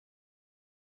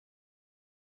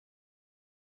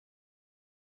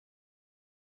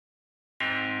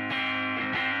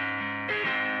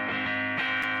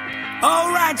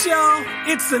All right, y'all.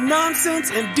 It's the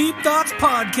Nonsense and Deep Thoughts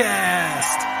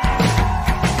Podcast.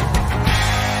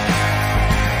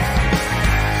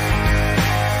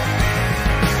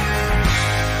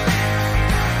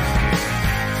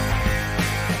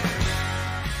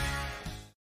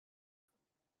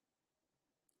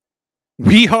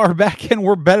 We are back and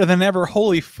we're better than ever.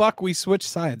 Holy fuck, we switched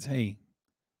sides. Hey,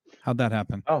 how'd that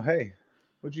happen? Oh, hey.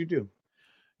 What'd you do?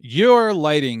 Your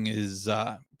lighting is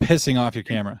pissing off your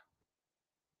camera.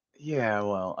 Yeah,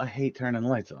 well, I hate turning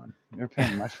lights on. You're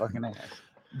paying my fucking ass.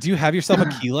 Do you have yourself a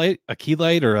key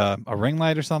light or a ring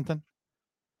light or something?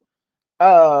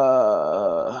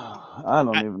 I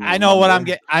don't even know. I know what I'm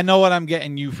getting. I know what I'm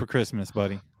getting you for Christmas,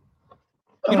 buddy.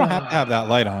 You don't have to have that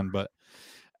light on, but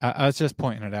I was just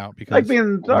pointing it out because like being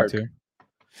in the dark.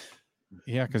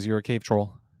 Yeah, because you're a cave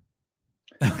troll.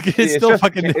 it's still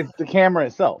fucking. It's the camera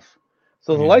itself,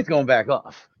 so the light's going back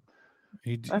off.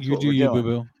 You do you, boo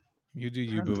boo. You do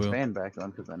you, boo boo. Turn the fan back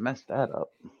on because I messed that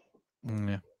up.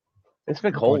 Yeah, it's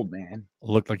been cold, man.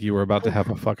 Looked like you were about to have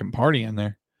a fucking party in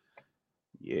there.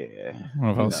 Yeah. I don't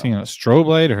know if I was seeing a strobe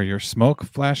light or your smoke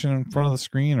flashing in front of the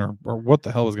screen or what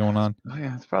the hell was going on. Oh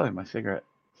yeah, it's probably my cigarette.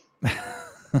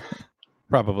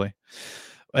 Probably.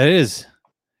 It is.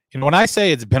 You know, when I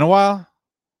say it's been a while,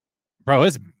 bro,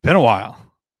 it's been a while.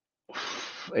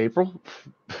 April?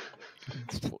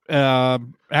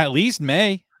 At least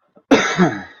May.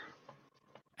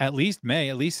 At least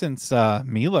since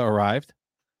Mila arrived.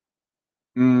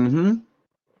 Mm-hmm.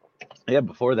 Yeah,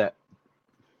 before that.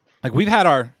 Like we've had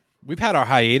our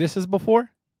hiatuses before.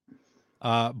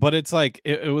 But it's like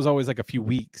it was always like a few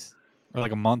weeks or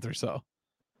like a month or so.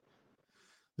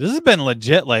 This has been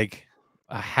legit like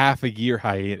a half a year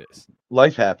hiatus.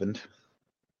 Life happened.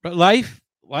 But life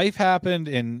happened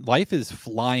and life is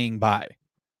flying by.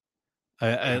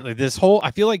 Like this whole,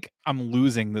 I feel like I'm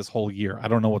losing this whole year. I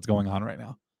don't know what's going on right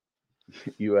now.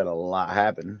 You had a lot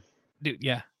happen. Dude,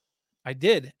 yeah. I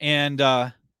did. And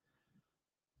I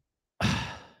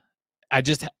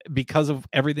just, because of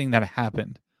everything that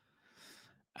happened,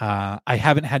 I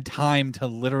haven't had time to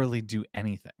literally do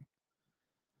anything.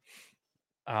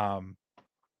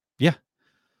 Yeah.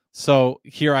 So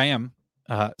here I am,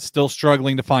 still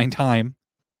struggling to find time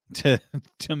to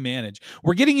manage.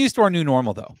 We're getting used to our new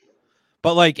normal though.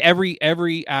 But like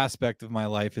every aspect of my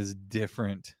life is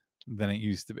different than it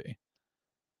used to be.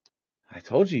 I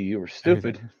told you were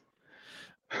stupid.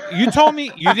 You told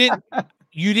me you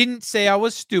didn't say I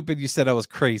was stupid, you said I was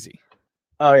crazy.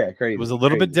 Oh yeah, crazy. It was a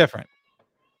little bit different.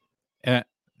 And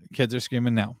kids are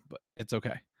screaming now, but it's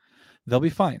okay. They'll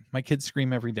be fine. My kids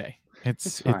scream every day.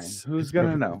 It's fine. Who's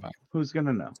gonna know? Fine. Who's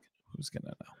gonna know?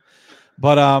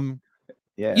 But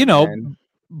yeah, you know, man.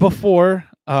 before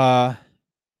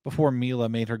Mila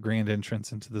made her grand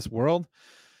entrance into this world,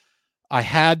 I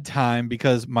had time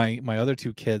because my other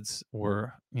two kids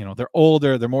were, you know, they're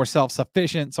older, they're more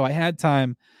self-sufficient, so I had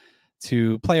time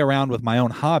to play around with my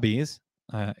own hobbies.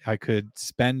 I could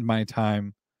spend my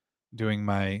time doing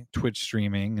my Twitch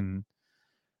streaming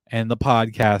and the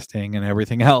podcasting and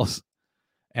everything else.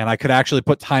 And I could actually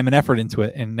put time and effort into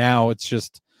it. And now it's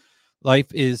just,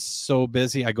 life is so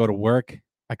busy. I go to work,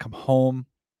 I come home,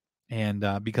 and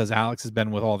because Alex has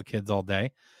been with all the kids all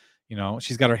day, you know,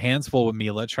 she's got her hands full with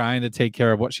Mila, trying to take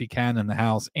care of what she can in the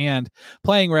house and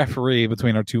playing referee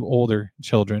between our two older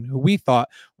children who we thought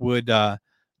would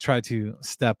try to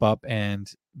step up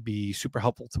and be super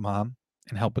helpful to mom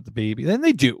and help with the baby. Then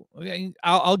they do.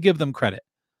 I'll give them credit.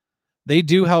 They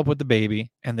do help with the baby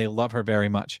and they love her very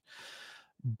much,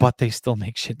 but they still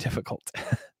make shit difficult.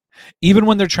 Even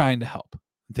when they're trying to help,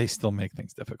 they still make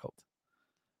things difficult.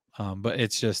 But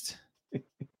it's just,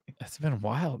 it's been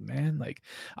wild, man. Like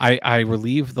I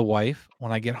relieve the wife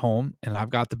when I get home and I've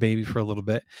got the baby for a little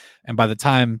bit. And by the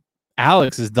time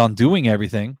Alex is done doing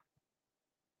everything,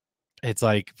 it's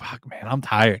like, fuck, man, I'm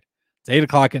tired. It's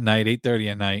 8:00 at night,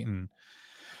 8:30 at night. And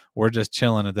we're just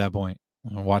chilling at that point.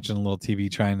 I'm watching a little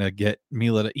TV, trying to get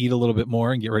Mila to eat a little bit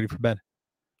more and get ready for bed.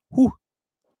 Whew.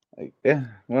 Yeah.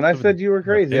 When I said you were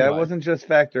crazy, I wasn't just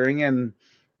factoring in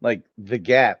like the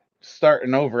gap.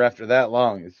 Starting over after that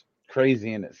long is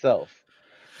crazy in itself.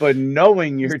 But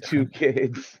knowing your two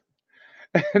kids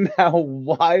and how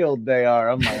wild they are,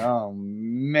 I'm like, oh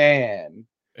man.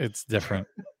 It's different.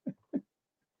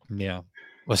 Yeah.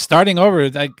 Well, starting over,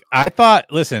 like I'm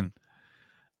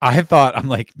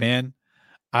like, man,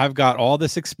 I've got all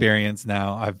this experience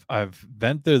now. I've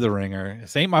been through the ringer.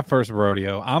 This ain't my first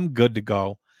rodeo. I'm good to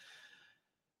go.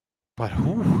 But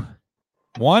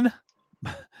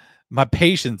my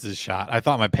patience is shot. I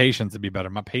thought my patience would be better.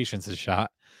 My patience is shot.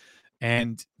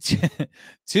 And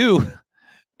two,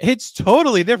 it's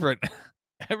totally different.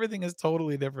 Everything is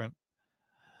totally different.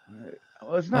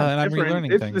 Well, it's not and different. I'm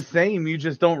relearning It's things. the same. You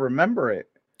just don't remember it.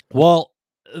 Well,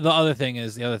 the other thing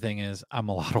is I'm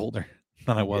a lot older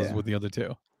than I was with the other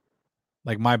two.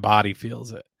 Like my body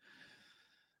feels it.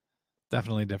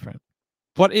 Definitely different.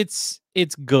 But it's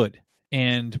good.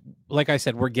 And like I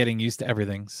said, we're getting used to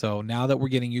everything. So now that we're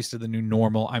getting used to the new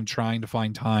normal, I'm trying to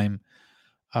find time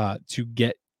to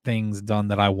get things done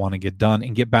that I want to get done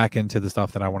and get back into the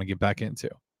stuff that I want to get back into.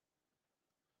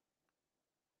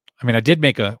 I mean, I did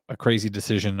make a crazy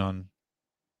decision on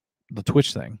the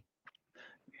Twitch thing.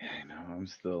 Yeah, I know.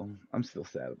 I'm still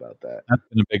sad about that. That's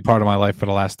been a big part of my life for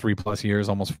the last 3+ years,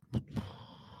 almost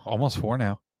 4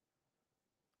 now.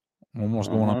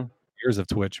 Almost going on years of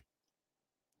Twitch.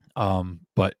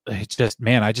 But it's just,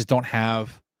 man, I just don't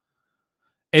have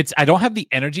I don't have the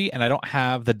energy and I don't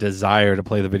have the desire to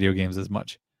play the video games as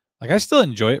much. Like I still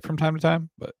enjoy it from time to time,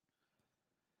 but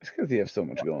it's because you have so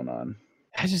much going on.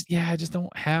 I just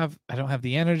don't have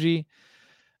the energy.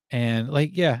 And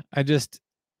like,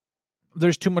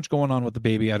 there's too much going on with the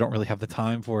baby. I don't really have the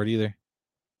time for it either.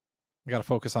 I got to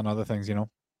focus on other things,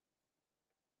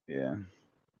 Yeah.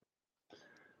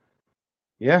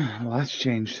 Yeah, well, that's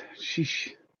changed.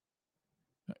 Sheesh.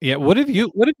 Yeah, what have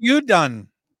you done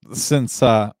since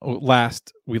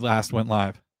we last went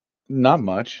live? Not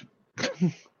much.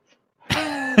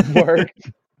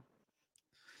 Worked.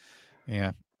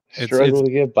 Yeah. Struggle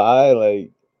to get by,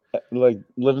 like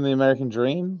living the American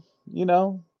dream,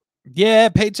 Yeah,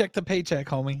 paycheck to paycheck,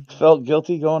 homie. Felt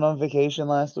guilty going on vacation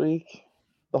last week.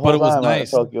 The whole But it was time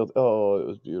nice. I felt guilty. Oh, it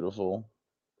was beautiful.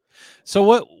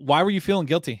 So why were you feeling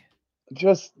guilty?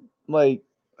 Just like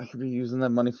I could be using that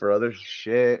money for other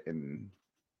shit, and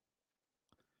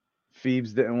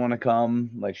Phoebes didn't want to come.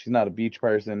 Like, she's not a beach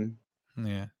person.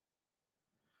 Yeah.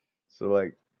 So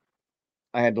like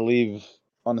I had to leave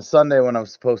on a Sunday when I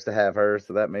was supposed to have her,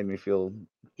 so that made me feel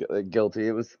guilty.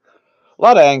 It was a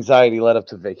lot of anxiety led up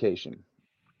to vacation.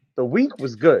 The week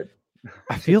was good.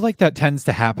 I feel like that tends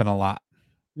to happen a lot.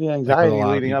 The anxiety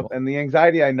leading up, and the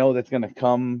anxiety I know that's going to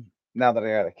come now that I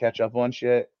got to catch up on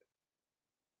shit.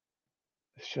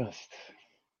 It's just,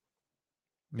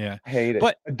 yeah, I hate it.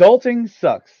 But adulting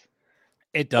sucks.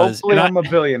 It does. Hopefully, I'm a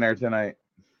billionaire tonight.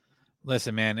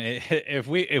 Listen, man, if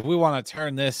we want to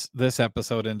turn this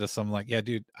episode into some like, yeah,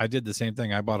 dude, I did the same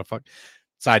thing. I bought a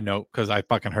side note because I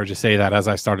fucking heard you say that as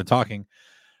I started talking.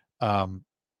 I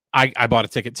bought a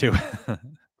ticket too.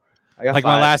 I got like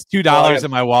 5. My last $2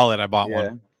 in my wallet, I bought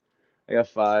one. I got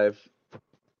 5.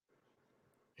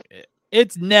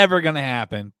 It's never gonna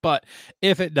happen, but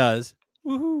if it does,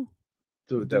 woohoo!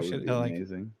 Dude, that would be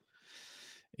amazing.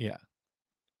 Yeah.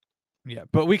 Yeah,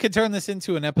 but we could turn this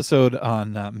into an episode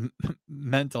on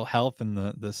mental health and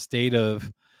the state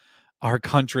of our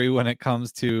country when it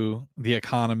comes to the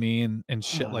economy and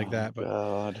shit like that. But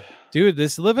God. Dude,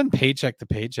 this living paycheck to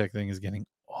paycheck thing is getting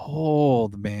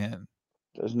old, man.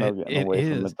 There's no getting away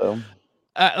from it, though.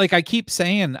 Like I keep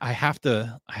saying, I have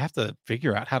to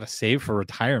figure out how to save for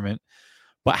retirement,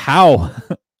 but how?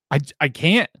 I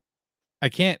can't.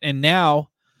 And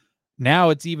now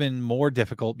it's even more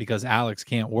difficult because Alex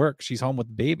can't work. She's home with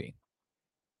the baby.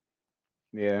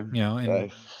 Yeah.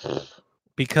 And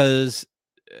because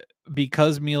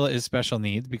Mila is special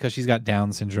needs, because she's got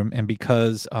Down syndrome, and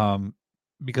because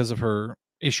of her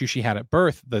issue she had at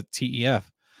birth, the TEF,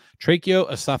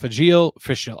 tracheoesophageal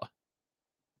fistula.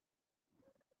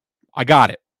 I got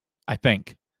it, I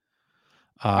think.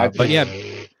 But yeah,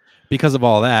 because of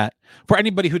all that, for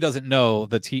anybody who doesn't know,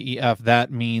 the TEF,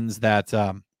 that means that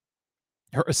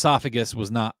her esophagus was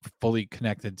not fully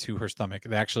connected to her stomach.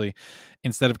 It actually,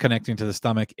 instead of connecting to the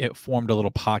stomach, it formed a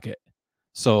little pocket.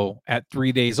 So at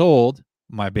 3 days old,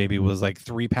 my baby was like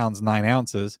 3 pounds 9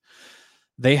 ounces.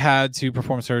 They had to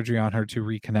perform surgery on her to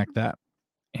reconnect that.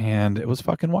 And it was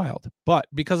fucking wild. But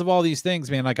because of all these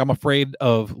things, man, like I'm afraid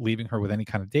of leaving her with any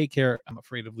kind of daycare. I'm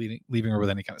afraid of leaving her with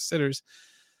any kind of sitters.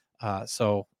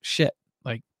 So shit,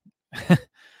 like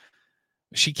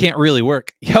she can't really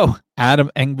work. Yo, Adam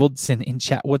Engvoldson in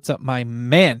chat. What's up, my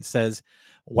man? Says,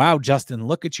 wow, Justin,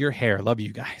 look at your hair. Love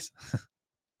you guys.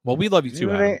 Well, we love you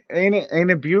too, Adam. Ain't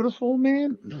it beautiful,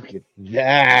 man? Look at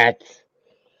that.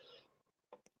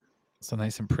 So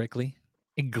nice and prickly.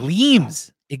 It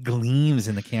gleams. It gleams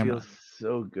in the camera. Feels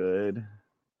so good.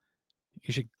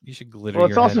 You should glitter. Well,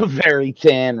 it's also very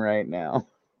tan right now.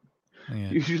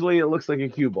 Yeah. Usually it looks like a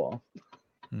cue ball.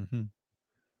 Mm-hmm.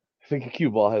 I think a cue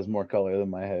ball has more color than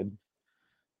my head.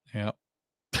 Yeah.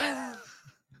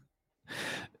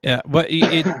 Yeah, but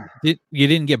you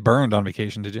didn't get burned on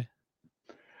vacation, did you?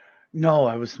 No,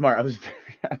 I was smart. I was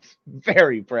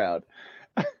very proud.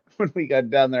 when we got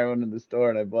down there, I went to the store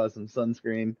and I bought some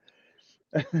sunscreen.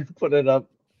 Put it up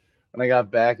when I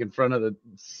got back in front of the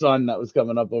sun that was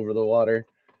coming up over the water.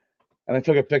 And I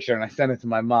took a picture and I sent it to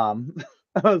my mom.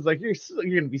 I was like, you're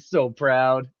going to be so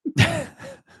proud.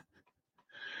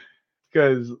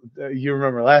 Because you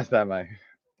remember last time I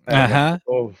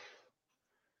oh.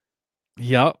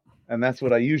 Yep. And that's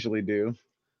what I usually do.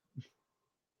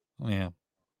 Yeah.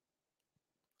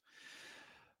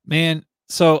 Man,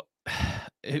 so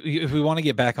if we want to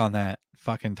get back on that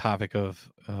fucking topic of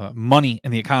money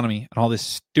and the economy and all this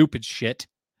stupid shit.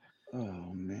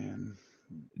 Oh, man.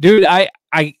 Dude, I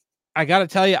got to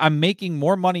tell you, I'm making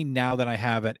more money now than I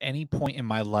have at any point in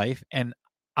my life, and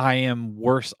I am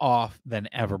worse off than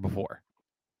ever before.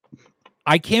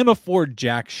 I can't afford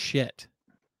jack shit.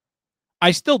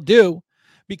 I still do,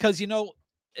 because, you know,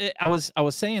 I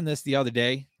was saying this the other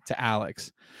day to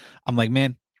Alex. I'm like,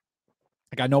 man,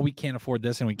 like, I know we can't afford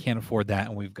this and we can't afford that,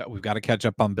 and we've got to catch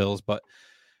up on bills, but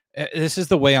this is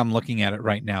the way I'm looking at it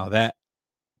right now. That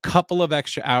couple of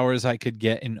extra hours I could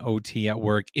get in OT at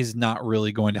work is not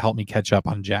really going to help me catch up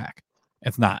on jack.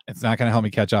 It's not going to help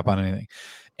me catch up on anything.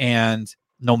 And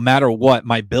no matter what,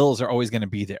 my bills are always going to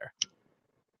be there.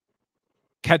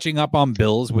 Catching up on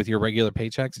bills with your regular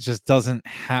paychecks, it just doesn't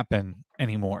happen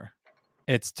anymore.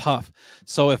 It's tough.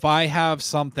 So if I have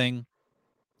something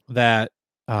that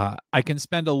I can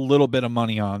spend a little bit of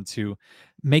money on to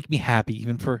make me happy,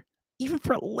 even for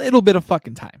a little bit of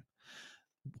fucking time,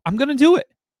 I'm going to do it.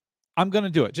 I'm going to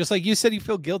do it. Just like you said, you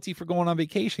feel guilty for going on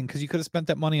vacation because you could have spent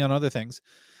that money on other things.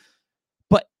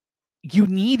 But you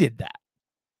needed that.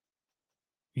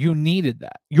 You needed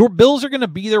that. Your bills are going to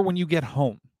be there when you get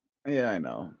home. Yeah, I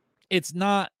know. It's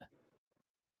not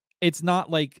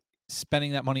like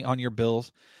spending that money on your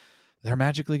bills. They're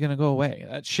magically going to go away.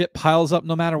 That shit piles up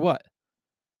no matter what.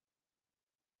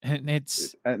 And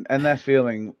it's... And that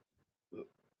feeling,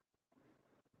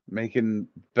 making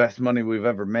best money we've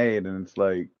ever made, and it's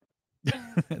like,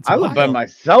 I live by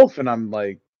myself and I'm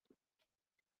like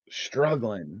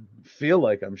struggling. Feel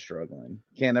like I'm struggling.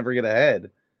 Can't ever get ahead.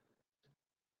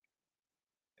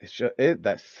 It's just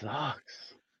that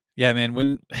sucks. Yeah,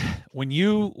 man. When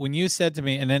you said to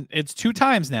me, and then it's 2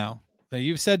 times now that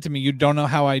you've said to me, you don't know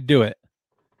how I do it.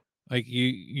 Like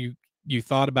you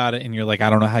thought about it and you're like, I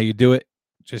don't know how you do it.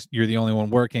 Just you're the only one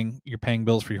working. You're paying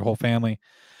bills for your whole family.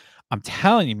 I'm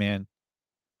telling you, man,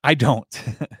 I don't.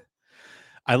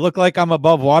 I look like I'm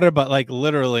above water, but like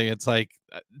literally it's like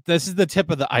this is the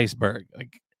tip of the iceberg.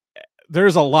 Like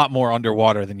there's a lot more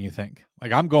underwater than you think.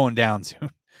 Like I'm going down soon.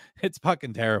 It's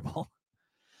fucking terrible.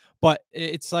 But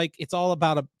it's like it's all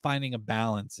about finding a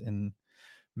balance and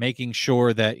making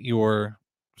sure that you're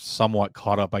somewhat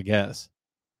caught up, I guess.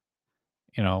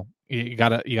 You know, you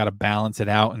gotta balance it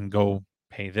out and go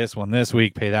pay this one this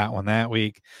week, pay that one that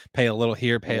week, pay a little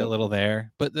here, pay a little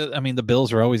there. But the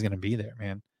bills are always going to be there,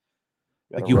 man.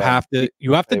 Like you have to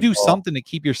do something to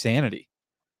keep your sanity.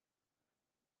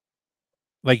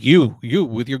 Like you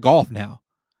with your golf now.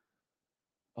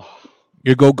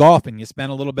 You go golfing, you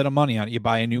spend a little bit of money on it, you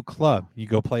buy a new club, you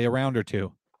go play a round or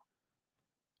two.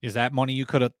 Is that money you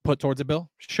could have put towards a bill?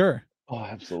 Sure. Oh,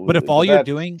 absolutely. But if all you're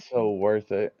doing, so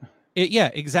worth it.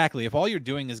 Yeah, exactly. If all you're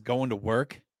doing is going to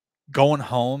work, going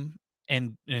home,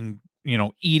 and you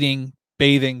know, eating,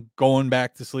 bathing, going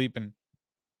back to sleep, and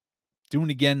doing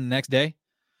it again the next day,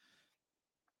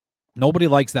 nobody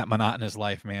likes that monotonous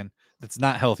life, man. It's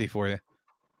not healthy for you.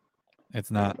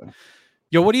 It's not.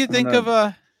 Yo, what do you think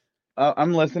of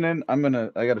I'm listening. I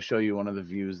got to show you one of the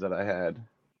views that I had.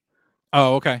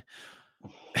 Oh, okay.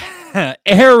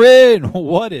 Aaron,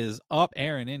 what is up?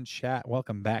 Aaron in chat.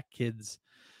 Welcome back, kids.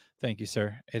 Thank you,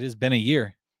 sir. It has been a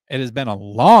year. It has been a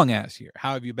long ass year.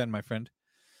 How have you been, my friend?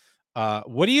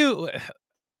 What do you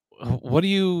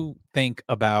think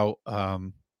about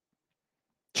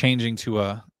changing to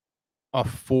a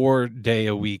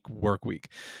 4-day-a-week work week?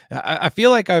 I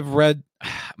feel like I've read.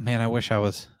 Man, I wish I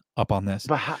was up on this.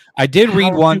 But I did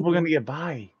read one. People going to get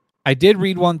by. I did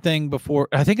read one thing before.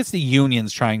 I think it's the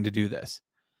unions trying to do this.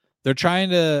 They're trying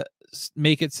to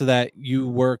make it so that you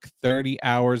work 30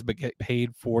 hours but get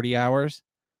paid 40 hours.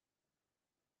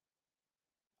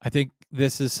 I think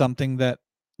this is something that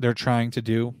they're trying to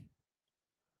do.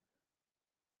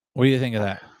 What do you think of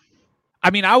that?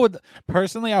 I mean, I would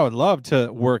love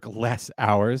to work less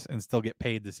hours and still get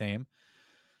paid the same.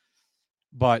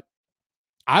 But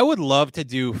I would love to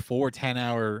do 4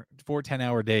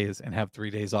 10-hour days and have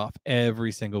 3 days off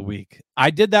every single week.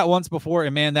 I did that once before,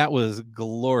 and man, that was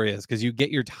glorious because you get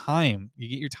your time. You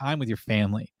get your time with your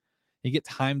family. You get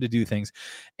time to do things.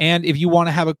 And if you want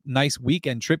to have a nice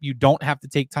weekend trip, you don't have to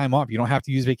take time off. You don't have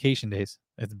to use vacation days.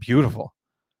 It's beautiful.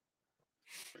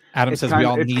 Adam says we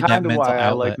all need that mental why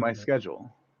outlet. I like my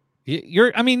schedule.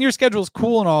 Your schedule's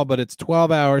cool and all, but it's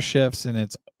 12-hour shifts and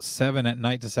it's 7 at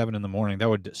night to 7 in the morning. That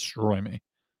would destroy me.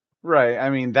 Right. I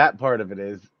mean, that part of it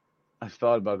is, I've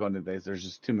thought about going to days. There's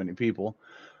just too many people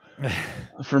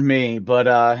for me. But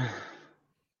I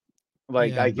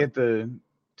get the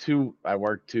 2. I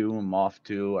work 2. I'm off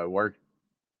 2. I work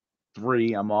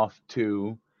 3. I'm off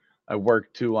 2. I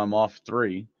work 2. I'm off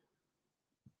 3.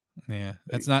 Yeah,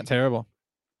 it's not terrible.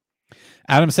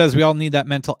 Adam says we all need that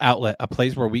mental outlet, a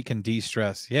place where we can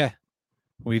de-stress. Yeah,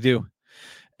 we do.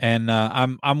 And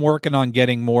I'm working on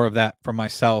getting more of that for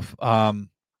myself.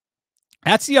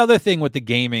 That's the other thing with the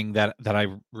gaming that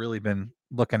I've really been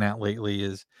looking at lately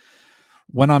is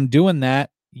when I'm doing that,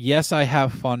 yes, I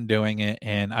have fun doing it,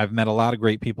 and I've met a lot of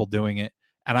great people doing it,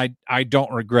 and I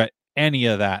don't regret any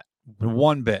of that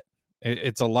one bit.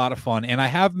 It's a lot of fun, and I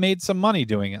have made some money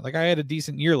doing it. Like I had a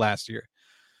decent year last year.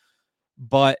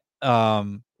 But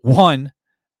one,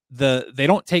 they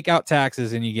don't take out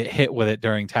taxes and you get hit with it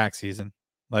during tax season.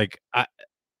 Like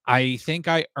I think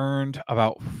I earned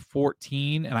about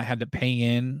 14 and I had to pay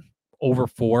in over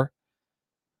 4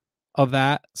 of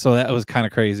that. So that was kind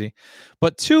of crazy.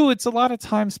 But 2, it's a lot of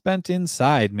time spent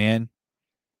inside, man.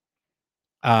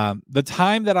 The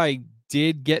time that I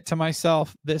did get to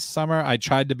myself this summer, I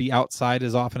tried to be outside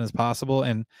as often as possible,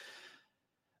 and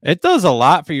it does a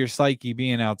lot for your psyche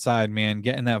being outside, man,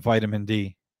 getting that vitamin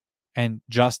D. And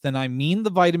Justin, I mean the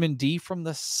vitamin D from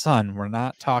the sun. We're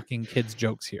not talking kids'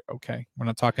 jokes here, okay? We're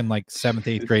not talking like 7th,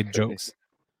 8th grade jokes.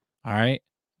 All right?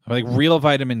 Like real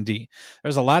vitamin D.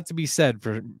 There's a lot to be said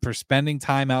for spending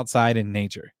time outside in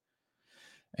nature.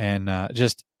 And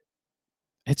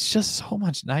it's just so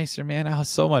much nicer, man. I was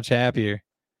so much happier.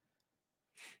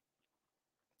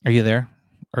 Are you there,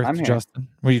 I'm here. Justin?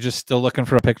 Were you just still looking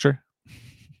for a picture?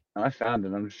 I found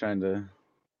it. I'm just trying to.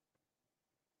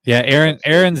 Yeah,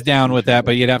 Aaron's down with that,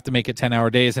 but you'd have to make it 10-hour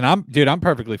days. And I'm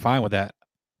perfectly fine with that.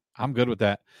 I'm good with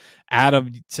that.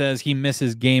 Adam says he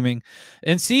misses gaming.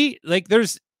 And see, like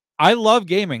I love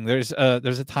gaming. There's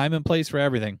a time and place for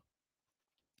everything.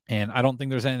 And I don't think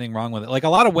there's anything wrong with it. Like a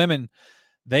lot of women,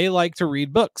 they like to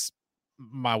read books,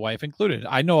 my wife included.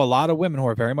 I know a lot of women who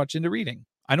are very much into reading.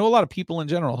 I know a lot of people in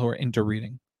general who are into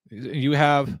reading. You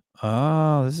have,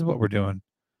 this is what we're doing.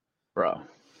 Bro.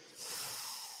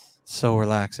 So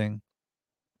relaxing.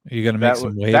 Are you going to make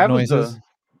some wave noises?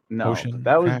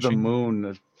 That was the moon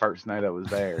the first night I was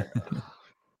there.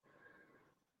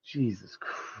 Jesus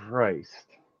Christ.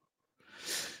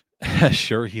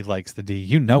 Sure, he likes the D.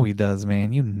 You know he does,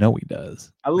 man. You know he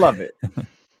does. I love it.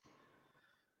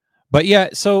 But yeah,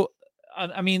 so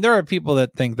I mean, there are people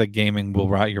that think that gaming will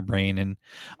rot your brain, and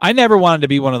I never wanted to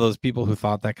be one of those people who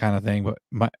thought that kind of thing.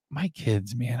 But my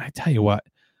kids, man, I tell you what,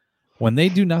 when they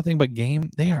do nothing but game,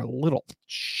 they are little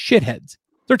shitheads.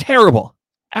 They're terrible,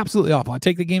 absolutely awful. I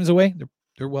take the games away,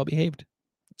 they're well behaved.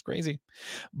 It's crazy,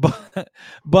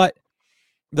 but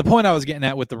the point I was getting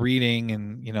at with the reading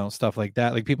and stuff like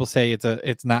that, like people say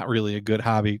it's not really a good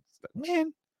hobby.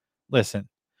 Man, listen,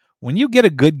 when you get a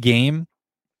good game,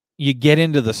 you get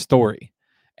into the story,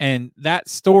 and that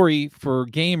story for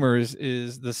gamers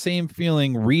is the same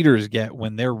feeling readers get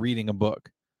when they're reading a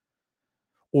book,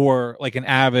 or like an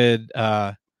avid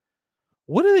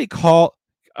what do they call,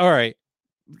 all right,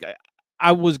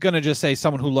 I was gonna just say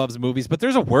someone who loves movies, but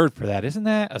there's a word for that, isn't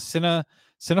that a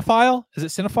cinephile? Is it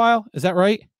cinephile? Is that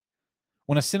right?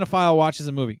 When a cinephile watches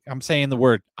a movie, I'm saying the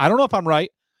word. I don't know if I'm right.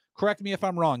 Correct me if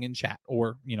I'm wrong in chat,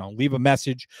 or leave a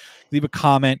message, leave a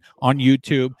comment on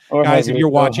YouTube. Or guys, if you're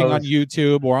watching on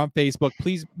YouTube or on Facebook,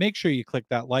 please make sure you click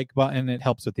that like button. It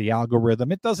helps with the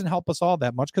algorithm. It doesn't help us all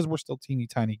that much because we're still teeny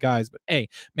tiny guys. But hey,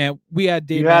 man, we had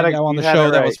Dave Mango on the show.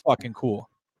 Right. That was fucking cool.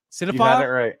 Cinephile? You had it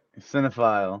right.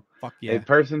 Cinephile. Fuck yeah. A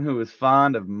person who is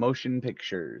fond of motion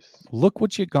pictures. Look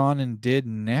what you gone and did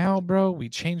now, bro. We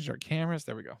changed our cameras.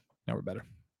 There we go. Now we're better.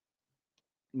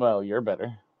 Well, you're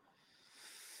better.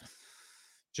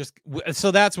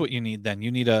 So that's what you need then. You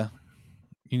need a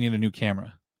new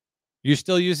camera. You're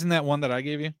still using that one that I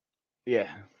gave you? Yeah.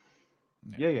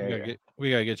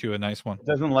 We gotta get you a nice one. It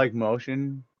doesn't like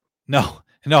motion. No,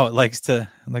 it likes to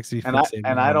be fixated.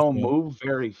 And I don't move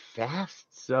very fast,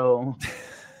 so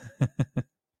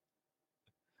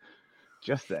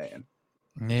just saying.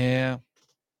 Yeah.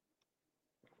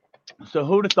 So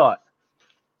who'd have thought?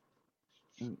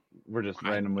 We're just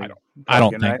randomly. I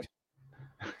don't think. Right?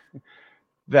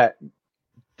 That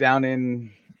down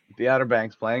in the Outer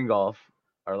Banks playing golf,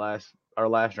 our last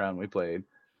round we played,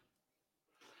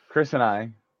 Chris and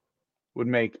I would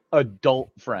make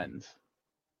adult friends.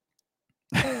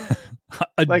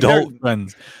 Adult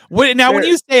friends. Wait, now when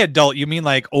you say adult, you mean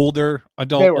like older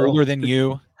older than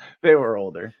you? They were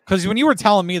older. Because when you were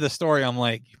telling me the story, I'm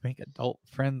like, you make adult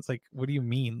friends? Like, what do you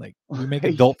mean? Like, we make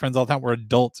adult friends all the time. We're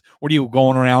adults. What are you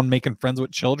going around making friends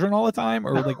with children all the time?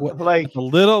 Or like what? Like it's a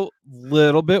little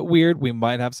bit weird. We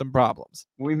might have some problems.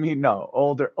 We mean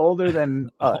older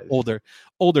than us.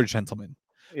 older gentlemen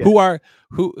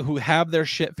who have their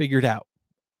shit figured out.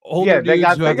 Older they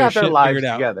dudes got their lives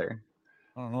together.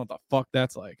 I don't know what the fuck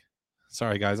that's like.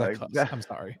 Sorry guys, I cussed. I'm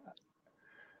sorry.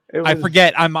 I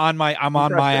forget I'm on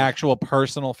my actual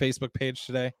personal Facebook page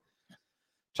today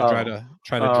to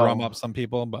try to drum up some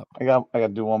people, but I got to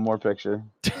do one more picture.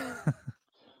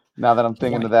 Now that I'm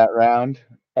thinking of that round.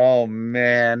 Oh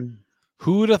man.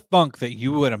 Who'd have thunk that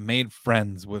you would have made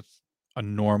friends with a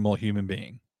normal human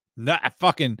being?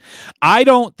 I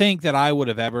don't think that I would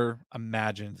have ever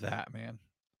imagined that, man.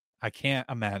 I can't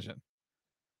imagine.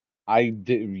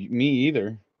 Me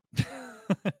either.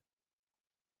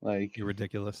 Like, you're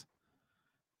ridiculous.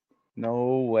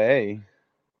 No way.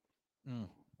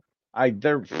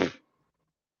 They're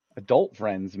adult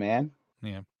friends, man.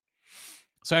 Yeah.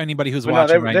 So anybody who's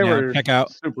watching right now, check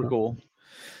out super cool.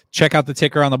 Check out the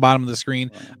ticker on the bottom of the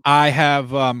screen. I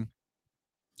have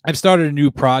I've started a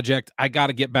new project. I got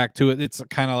to get back to it. It's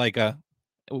kind of like a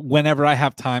whenever I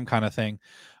have time kind of thing.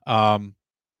 I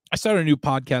started a new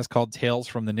podcast called Tales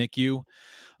from the NICU.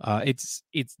 It's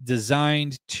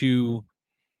designed to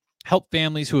help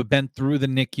families who have been through the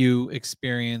NICU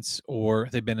experience, or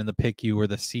they've been in the PICU or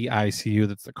the CICU,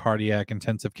 that's the cardiac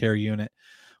intensive care unit,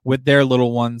 with their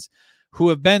little ones who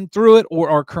have been through it or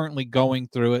are currently going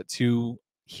through it, to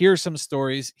hear some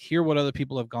stories, hear what other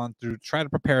people have gone through, try to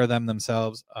prepare them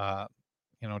themselves,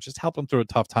 just help them through a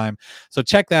tough time. So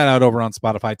check that out over on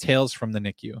Spotify, Tales from the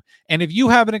NICU. And if you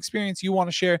have an experience you want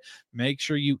to share, make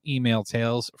sure you email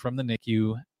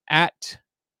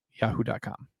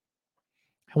talesfromthenicu@yahoo.com.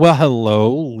 Well,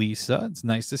 hello, Lisa. It's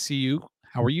nice to see you.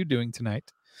 How are you doing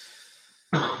tonight?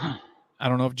 I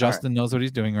don't know if Justin knows what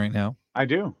he's doing right now. I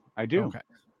do. Okay.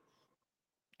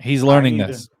 He's learning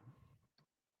this.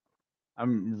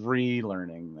 I'm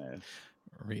relearning this.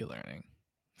 Relearning.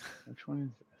 Which one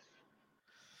is this?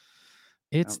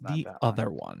 It's the other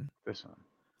one. This one.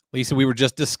 Lisa, we were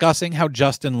just discussing how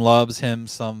Justin loves him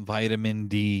some vitamin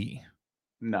D.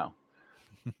 No.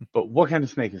 But what kind of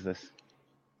snake is this?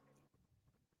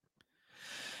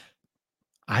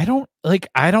 I don't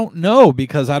know,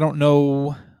 because I don't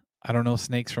know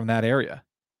snakes from that area.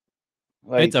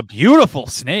 It's a beautiful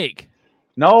snake.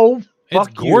 No, it's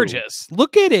gorgeous.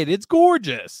 Look at it. It's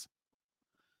gorgeous.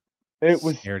 It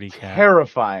was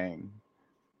terrifying.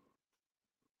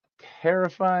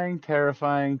 Terrifying.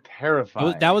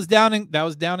 That was down in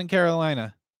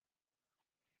Carolina.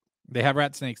 They have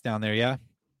rat snakes down there, yeah?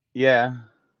 Yeah.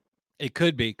 It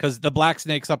could be, because the black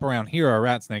snakes up around here are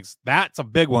rat snakes. That's a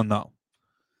big one, though.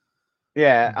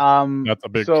 Yeah. That's a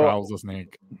big trouser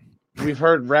snake. We've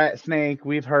heard rat snake.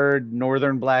 We've heard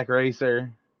northern black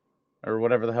racer, or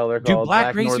whatever the hell they're called. Do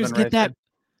black racers get that?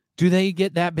 Do they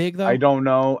get that big though? I don't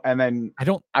know. And then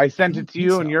I sent it to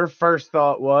you, and your first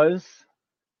thought was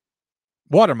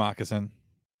water moccasin.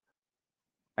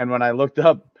 And when I looked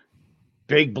up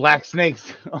big black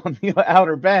snakes on the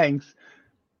Outer Banks,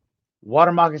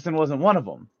 water moccasin wasn't one of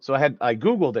them. So I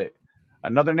Googled it.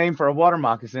 Another name for a water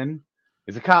moccasin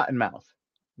is a cottonmouth.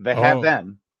 They have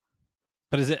them.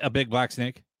 But is it a big black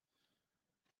snake?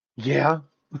 Yeah.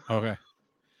 Okay.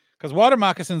 Because water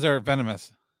moccasins are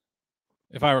venomous,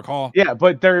 if I recall. Yeah,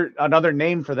 but another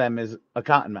name for them is a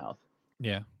cottonmouth.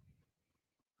 Yeah.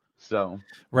 So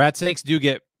rat snakes do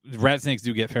get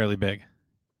fairly big.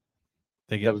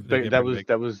 They get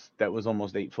that was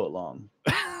almost 8 foot long.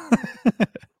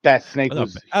 That snake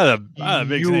was a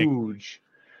big huge.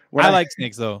 Snake. I like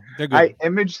snakes though. They're good. I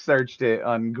image searched it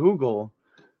on Google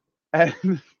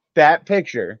and that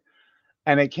picture,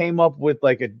 and it came up with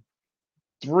like a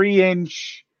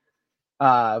 3-inch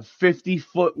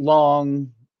 50-foot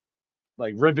long,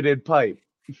 like riveted pipe.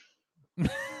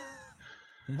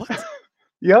 What?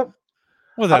 Yep.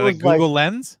 Was that like Google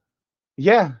Lens?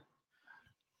 Yeah.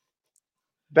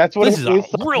 That's what this is. This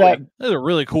is a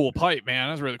really cool pipe, man.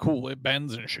 That's really cool. It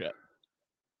bends and shit.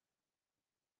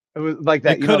 It was like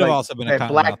that. It could have also been a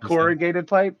black corrugated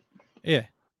pipe. Yeah.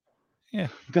 Yeah.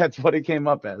 That's what it came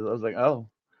up as. I was like, oh.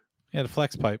 Yeah, the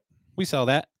flex pipe. We sell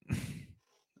that.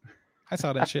 I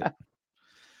saw that shit.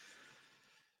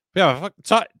 Yeah,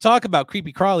 talk about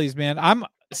creepy crawlies, man. I'm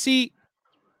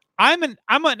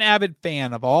an avid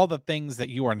fan of all the things that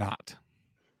you are not.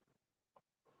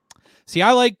 See,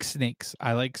 I like snakes.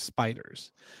 I like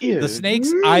spiders. Ew. The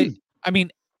snakes, I mean,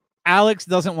 Alex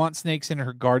doesn't want snakes in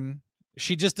her garden.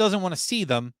 She just doesn't want to see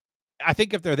them. I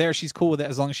think if they're there, she's cool with it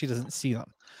as long as she doesn't see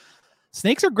them.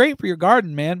 Snakes are great for your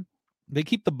garden, man. They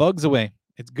keep the bugs away.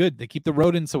 It's good. They keep the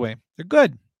rodents away. They're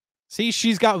good. See,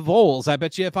 she's got voles. I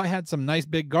bet you if I had some nice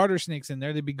big garter snakes in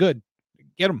there, they'd be good.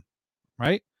 Get them,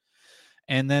 right?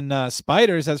 And then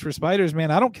spiders. As for spiders,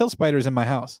 man, I don't kill spiders in my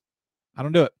house. I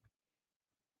don't do it.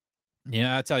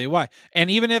 Yeah, I'll tell you why. And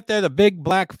even if they're the big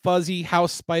black fuzzy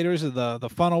house spiders or the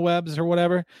funnel webs or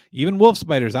whatever, even wolf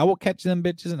spiders, I will catch them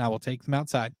bitches and I will take them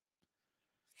outside.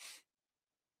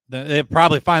 They'll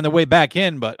probably find their way back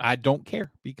in, but I don't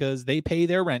care because they pay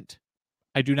their rent.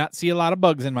 I do not see a lot of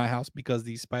bugs in my house because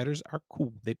these spiders are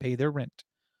cool. They pay their rent.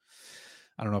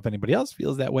 I don't know if anybody else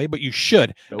feels that way, but you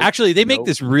should. Nope. Actually, they make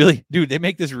this really, dude, they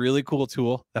make this really cool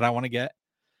tool that I want to get.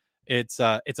 It's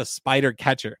a spider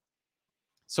catcher.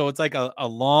 So it's like a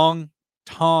long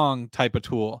tong type of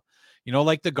tool. You know,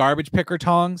 like the garbage picker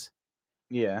tongs?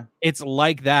 Yeah. It's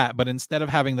like that, but instead of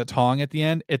having the tong at the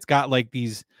end, it's got like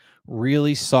these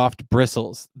really soft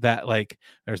bristles that like,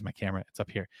 there's my camera. It's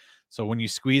up here. So when you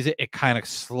squeeze it, it kind of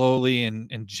slowly and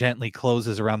gently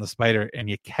closes around the spider and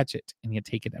you catch it and you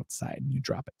take it outside and you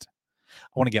drop it. I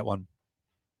want to get one.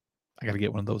 I got to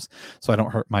get one of those so I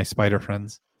don't hurt my spider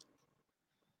friends.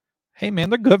 Hey, man,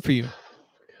 they're good for you.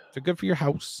 They're good for your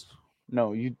house.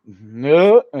 No,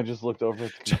 I just looked over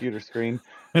at the computer screen.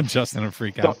 Justin a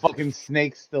freak out. The fucking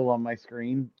snake's still on my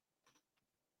screen.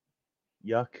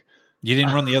 Yuck. You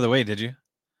didn't run the other way, did you?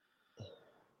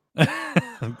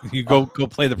 You go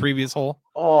play the previous hole?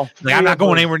 Oh, like, I'm not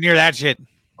going anywhere near that shit.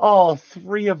 All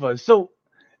three of us. So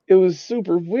it was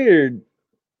super weird.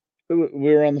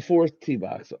 We were on the fourth tee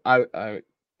box. I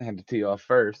had to tee off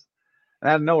first. And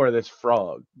out of nowhere, this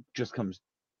frog just comes.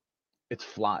 It's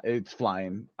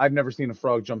flying. I've never seen a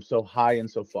frog jump so high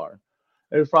and so far.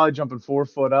 It was probably jumping 4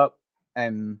 foot up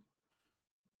and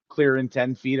clearing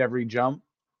 10 feet every jump.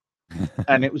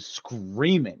 And it was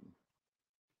screaming.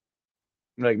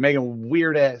 Like making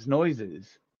weird ass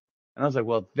noises. And I was like,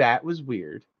 well, that was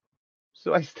weird.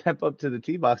 So I step up to the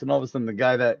tee box, and all of a sudden the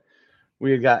guy that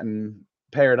we had gotten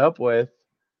paired up with,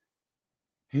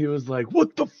 he was like,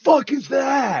 what the fuck is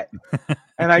that?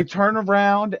 And I turn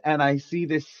around and I see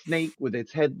this snake with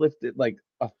its head lifted, like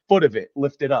a foot of it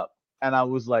lifted up. And I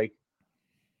was like,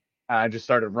 I just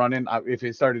started running. If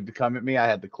it started to come at me, I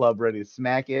had the club ready to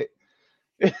smack it.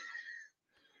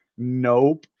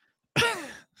 Nope.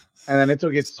 And then it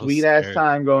took its sweet ass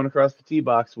time going across the tee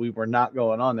box. We were not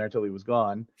going on there until he was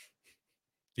gone.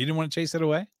 You didn't want to chase it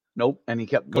away? Nope. And he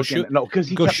kept looking. No, because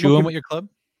he kept kept shoo looking, him with your club?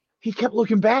 He kept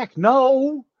looking back.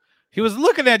 No. He was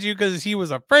looking at you because he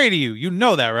was afraid of you. You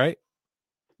know that, right?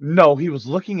 No, he was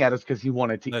looking at us because he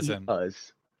wanted to eat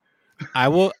us. I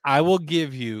will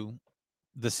give you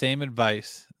the same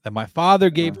advice that my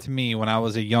father gave to me when I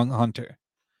was a young hunter.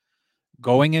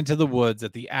 Going into the woods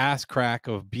at the ass crack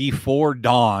of before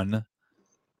dawn,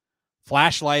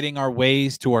 flashlighting our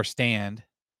ways to our stand,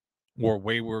 or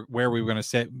where we were going to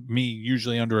sit, me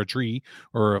usually under a tree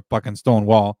or a fucking stone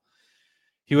wall.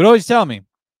 He would always tell me,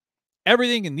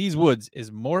 everything in these woods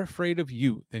is more afraid of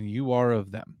you than you are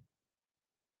of them.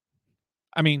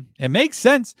 I mean, it makes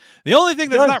sense. The only thing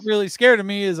that's not really scared of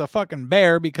me is a fucking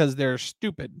bear because they're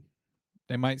stupid.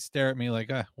 They might stare at me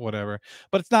like, whatever.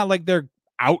 But it's not like they're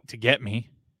out to get me.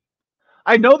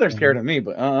 I know they're scared of me,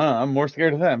 but I'm more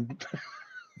scared of them.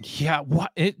 Yeah,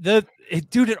 what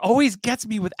dude, it always gets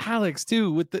me with Alex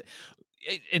too.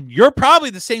 And you're probably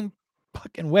the same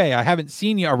fucking way. I haven't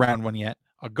seen you around one yet.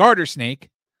 A garter snake,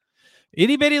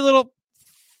 itty bitty little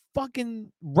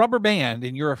fucking rubber band,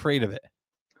 and you're afraid of it.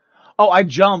 Oh, I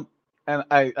jump and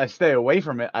I stay away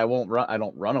from it. I won't run. I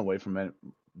don't run away from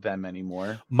them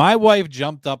anymore. My wife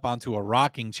jumped up onto a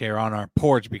rocking chair on our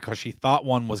porch because she thought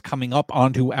one was coming up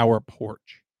onto our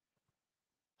porch.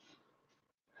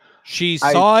 She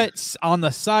saw it on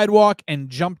the sidewalk and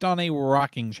jumped on a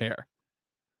rocking chair.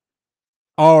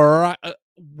 All right.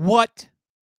 What?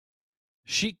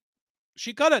 She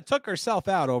could have took herself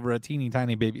out over a teeny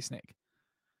tiny baby snake.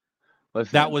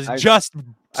 Listen, that was just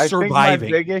surviving. I think my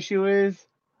big issue is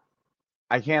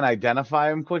I can't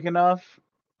identify him quick enough,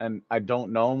 and I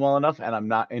don't know him well enough, and I'm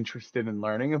not interested in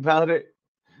learning about it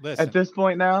at this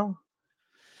point now.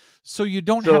 So you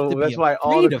don't have to be that's why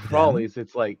all the crawlies,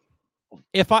 it's like,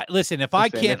 if I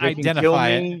can't identify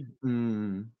it,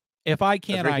 if I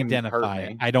can't identify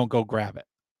it, I don't go grab it.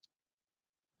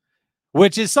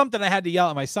 Which is something I had to yell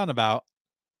at my son about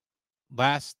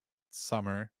last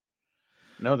summer.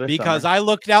 No, because summer. I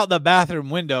looked out the bathroom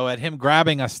window at him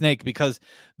grabbing a snake because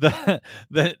the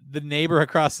neighbor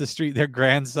across the street, their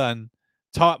grandson,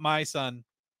 taught my son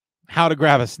how to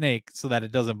grab a snake so that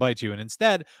it doesn't bite you. And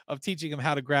instead of teaching him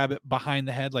how to grab it behind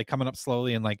the head, like coming up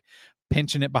slowly and like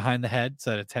pinching it behind the head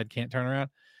so that its head can't turn around,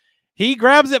 he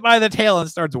grabs it by the tail and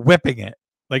starts whipping it,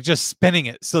 like just spinning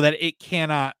it so that it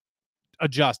cannot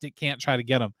adjust. It can't try to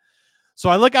get him. So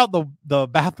I look out the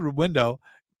bathroom window.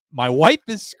 My wife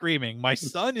is screaming. My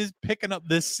son is picking up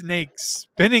this snake,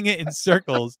 spinning it in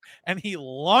circles, and he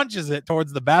launches it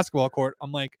towards the basketball court.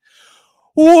 I'm like,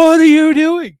 what are you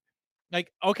doing? Like,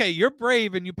 okay, you're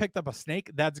brave and you picked up a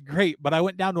snake. That's great. But I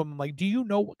went down to him. I'm like, do you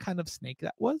know what kind of snake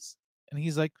that was? And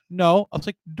he's like, no. I was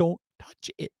like, don't touch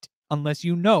it unless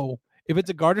you know. If it's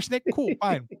a garter snake, cool,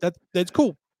 fine. That's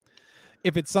cool.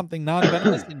 If it's something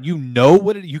non-venomous and you know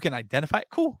what it, you can identify it,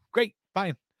 cool, great,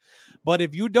 fine. But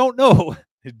if you don't know,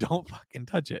 don't fucking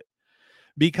touch it.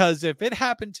 Because if it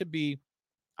happened to be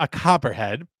a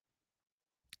copperhead,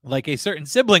 like a certain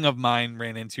sibling of mine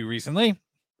ran into recently,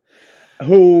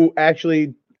 who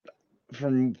actually,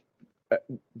 from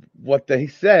what they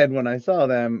said when I saw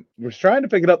them, was trying to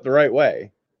pick it up the right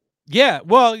way. Yeah,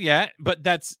 well, yeah, but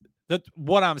that's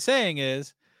what I'm saying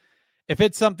is, if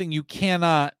it's something you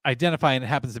cannot identify and it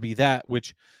happens to be that,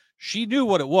 which she knew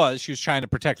what it was, she was trying to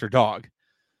protect her dog,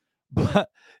 but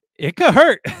it could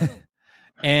hurt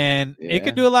and it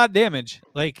could do a lot of damage.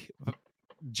 Like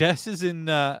Jess is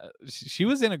she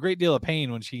was in a great deal of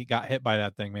pain when she got hit by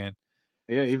that thing, man.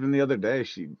 Yeah, even the other day,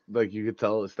 she, like, you could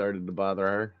tell it started to bother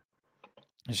her.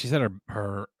 And she said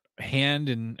her hand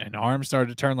and arm started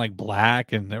to turn like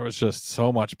black, and there was just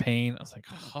so much pain. I was like,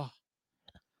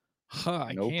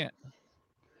 I can't.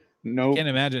 Nope. I can't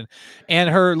imagine. And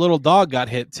her little dog got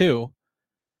hit too.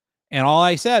 And all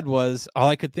I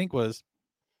could think was,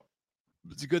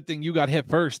 it's a good thing you got hit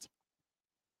first.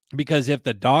 Because if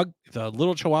the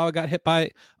little chihuahua got hit by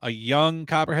a young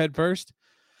copperhead first,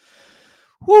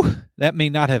 that may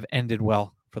not have ended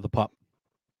well for the pup.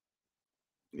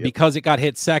 Yep. Because it got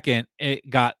hit second, it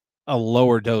got a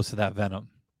lower dose of that venom.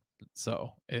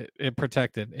 So it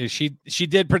protected. She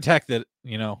did protect it,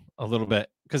 a little bit,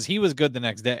 because he was good the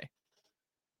next day.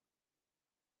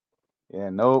 Yeah,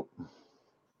 nope.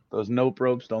 Those nope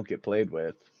ropes don't get played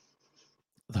with.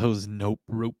 Those nope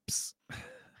ropes.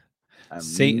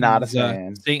 I'm not a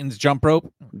fan. Satan's jump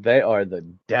rope. They are the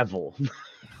devil.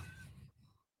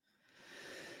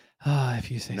 If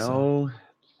you say so. No,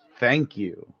 thank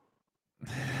you.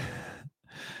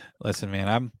 Listen,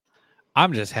 man,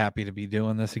 I'm just happy to be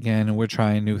doing this again, and we're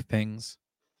trying new things.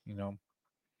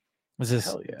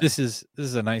 This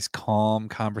is a nice, calm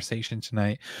conversation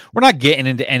tonight. We're not getting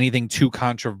into anything too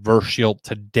controversial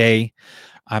today.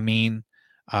 I mean,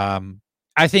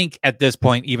 I think at this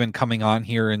point, even coming on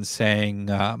here and saying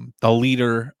the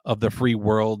leader of the free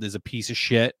world is a piece of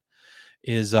shit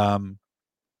is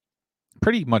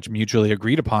pretty much mutually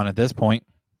agreed upon at this point.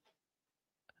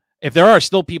 If there are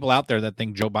still people out there that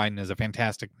think Joe Biden is a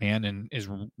fantastic man and is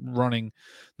running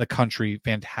the country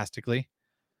fantastically,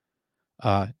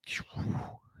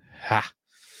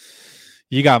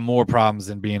 you got more problems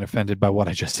than being offended by what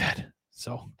I just said.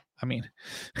 So, I mean,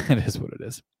 it is what it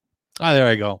is. There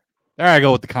I go. There I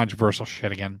go with the controversial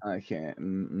shit again. I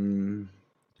can't.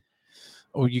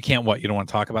 Oh, you can't what? You don't want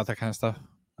to talk about that kind of stuff?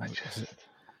 I'm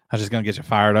just going to get you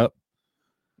fired up?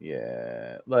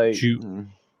 Yeah. Like...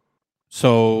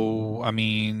 So, I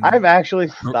mean... I've actually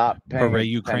stopped paying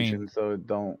hooray, attention, Ukraine. So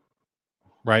don't...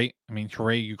 Right? I mean,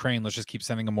 hooray, Ukraine. Let's just keep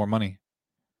sending them more money.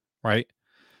 Right?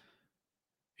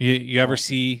 You ever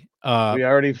see... we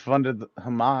already funded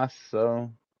Hamas,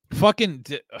 so...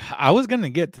 I was going to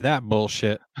get to that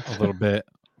bullshit a little bit,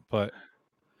 but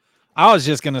I was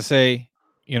just going to say,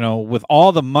 with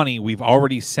all the money we've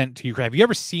already sent to Ukraine, have you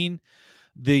ever seen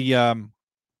the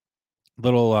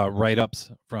little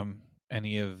write-ups from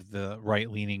any of the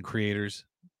right-leaning creators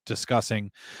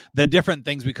discussing the different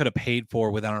things we could have paid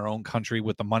for within our own country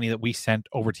with the money that we sent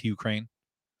over to Ukraine?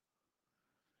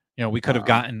 We could have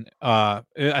gotten,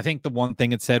 I think the one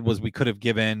thing it said was we could have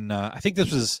given, I think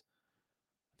this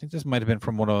might've been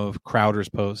from one of Crowder's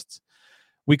posts.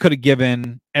 We could have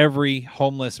given every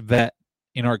homeless vet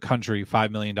in our country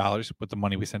 $5 million with the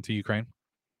money we sent to Ukraine.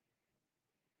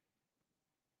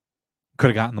 Could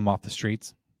have gotten them off the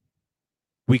streets.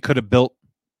 We could have built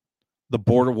the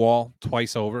border wall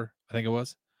twice over, I think it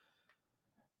was.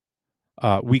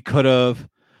 We could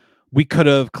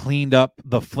have cleaned up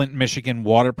the Flint, Michigan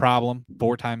water problem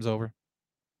 4 times over.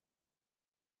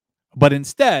 But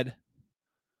instead,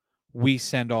 we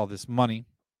send all this money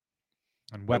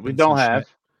and weapons we don't have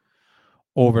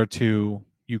over to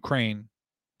Ukraine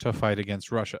to fight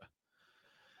against Russia.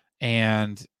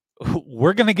 And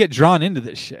we're going to get drawn into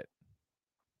this shit.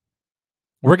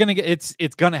 We're going to get,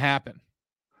 it's going to happen.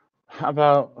 How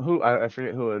about who? I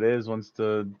forget who it is. Wants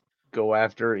to go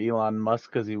after Elon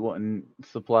Musk because he wouldn't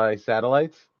supply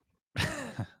satellites.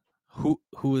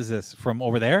 Who is this from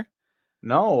over there?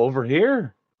 No, over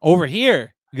here. Over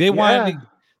here, they Yeah.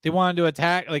 wanted to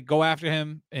attack, like go after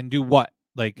him and do what?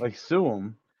 Like sue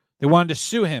him. They wanted to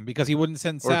sue him because he wouldn't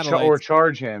send satellites or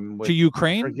charge him with, to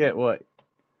Ukraine. I forget what.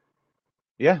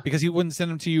 Yeah, because he wouldn't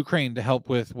send them to Ukraine to help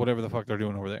with whatever the fuck they're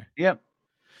doing over there. Yep.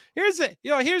 Here's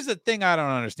the thing I don't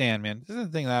understand, man. This is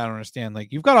the thing that I don't understand.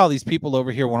 Like, you've got all these people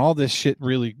over here when all this shit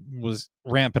really was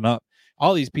ramping up.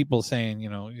 All these people saying,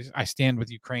 I stand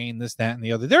with Ukraine, this, that, and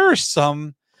the other. There are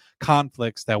some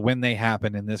conflicts that when they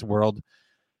happen in this world,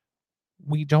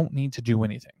 we don't need to do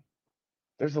anything.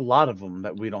 There's a lot of them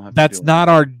that we don't have. That's not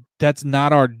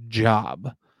our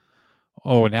job.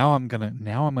 Oh, now I'm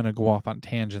gonna go off on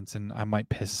tangents and I might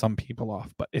piss some people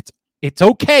off, but it's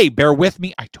okay. Bear with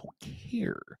me. I don't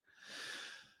care.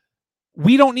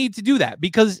 We don't need to do that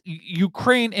because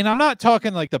Ukraine, and I'm not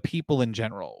talking like the people in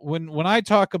general. When I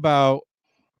talk about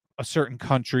a certain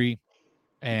country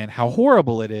and how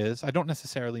horrible it is, I don't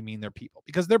necessarily mean their people,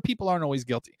 because their people aren't always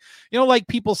guilty. Like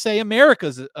people say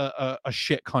America's a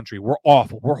shit country. We're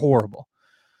awful. We're horrible.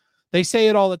 They say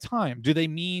it all the time. Do they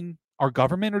mean our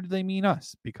government or do they mean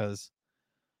us? Because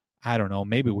I don't know.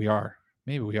 Maybe we are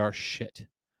shit.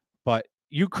 But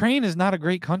Ukraine is not a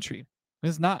great country.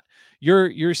 It's not.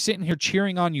 You're sitting here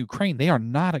cheering on Ukraine. They are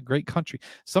not a great country.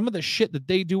 Some of the shit that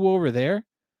they do over there,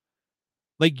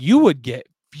 like, you would get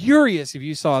furious if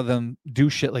you saw them do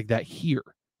shit like that here.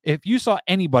 If you saw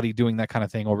anybody doing that kind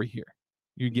of thing over here,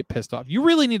 you'd get pissed off. You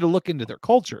really need to look into their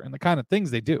culture and the kind of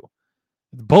things they do.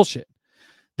 It's bullshit.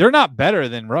 They're not better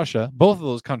than Russia. Both of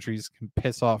those countries can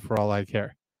piss off for all I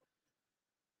care.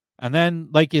 And then,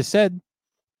 like you said,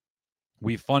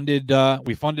 we funded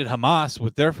Hamas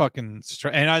with their fucking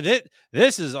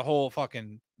this is a whole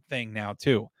fucking thing now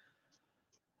too.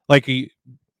 Like, do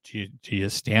you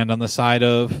stand on the side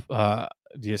of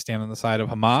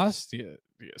Hamas? Do you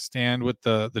stand with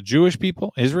the Jewish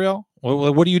people, Israel?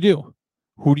 What do you do?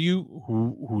 Who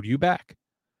do you back?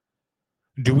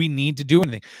 Do we need to do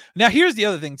anything? Now, here's the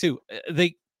other thing too.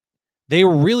 They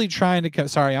were really trying to.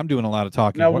 Sorry, I'm doing a lot of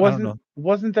talking. Now,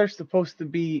 wasn't there supposed to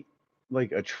be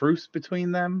like a truce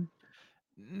between them?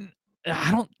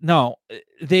 I don't know.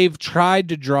 They've tried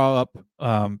to draw up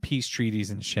peace treaties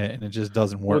and shit, and it just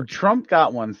doesn't work. Well, Trump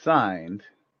got one signed.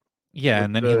 Yeah,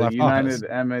 and then he left office.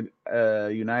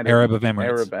 United Arab Emirates.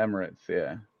 Arab Emirates,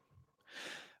 yeah.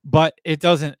 But it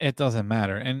doesn't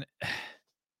matter, and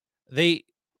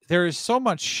there is so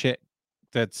much shit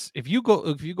that's if you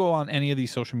go on any of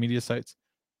these social media sites,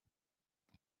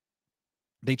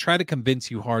 they try to convince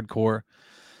you hardcore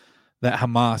that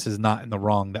Hamas is not in the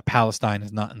wrong, that Palestine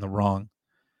is not in the wrong.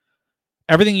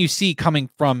 Everything you see coming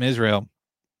from Israel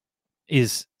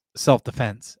is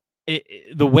self-defense.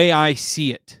 The way I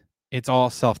see it, it's all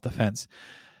self-defense.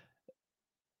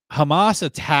 Hamas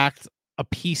attacked a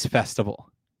peace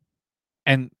festival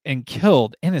and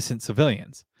killed innocent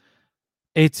civilians.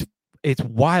 It's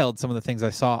wild, some of the things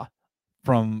I saw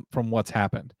from what's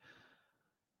happened.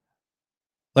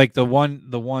 Like the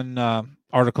one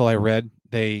article I read,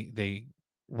 they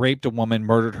raped a woman,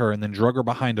 murdered her, and then drug her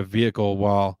behind a vehicle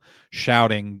while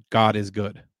shouting, "God is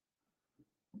good."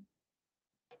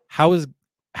 How is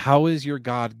your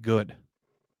God good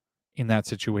in that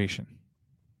situation?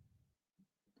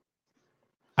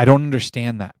 I don't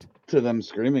understand that. To them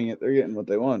screaming it, they're getting what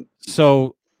they want.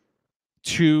 So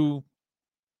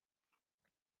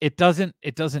it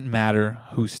doesn't matter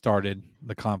who started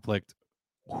the conflict,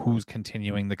 who's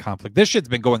continuing the conflict. This shit's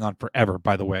been going on forever,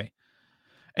 by the way.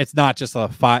 It's not just a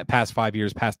past 5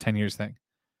 years, past 10 years thing.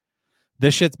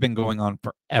 This shit's been going on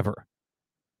forever.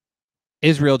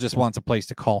 Israel just wants a place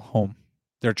to call home.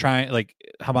 They're trying, like,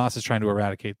 Hamas is trying to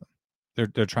eradicate them.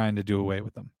 They're trying to do away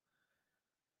with them.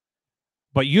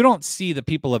 But you don't see the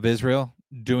people of Israel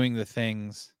doing the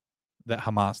things that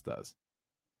Hamas does.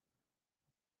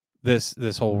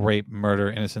 This whole rape,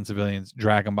 murder, innocent civilians,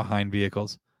 drag them behind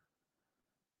vehicles,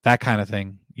 that kind of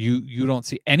thing. You don't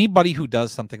see anybody who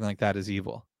does something like that is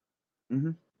evil.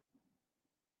 Mm-hmm.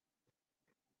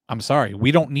 I'm sorry.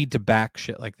 We don't need to back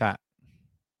shit like that.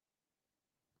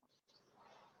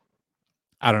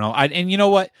 I don't know. And you know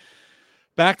what?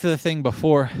 Back to the thing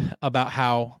before about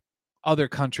how other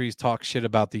countries talk shit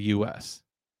about the U.S.,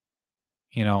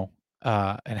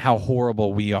 and how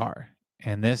horrible we are,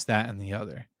 and this, that, and the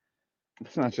other.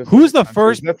 It's not just who's the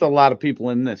first. That's a lot of people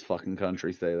in this fucking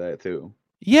country say that too.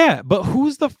 Yeah, but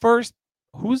who's the first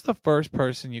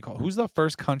person you call? Who's the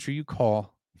first country you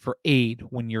call for aid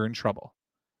when you're in trouble?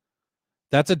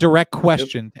 That's a direct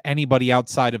question to anybody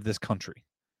outside of this country.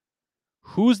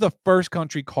 Who's the first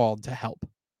country called to help?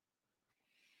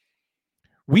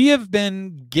 We have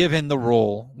been given the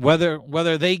role,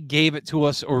 whether they gave it to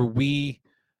us or we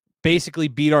basically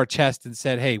beat our chest and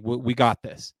said, hey, we got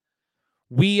this.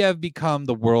 We have become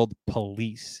the world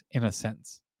police in a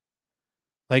sense.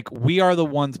 Like, we are the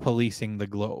ones policing the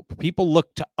globe. People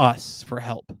look to us for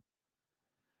help.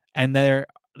 And there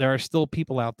are still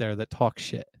people out there that talk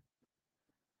shit.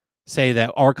 Say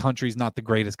that our country is not the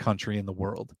greatest country in the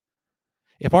world.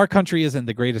 If our country isn't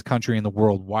the greatest country in the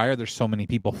world, why are there so many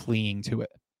people fleeing to it?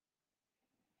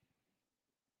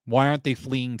 Why aren't they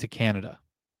fleeing to Canada?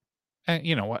 And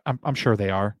you know what? I'm sure they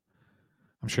are.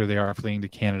 I'm sure they are fleeing to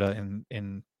Canada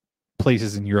in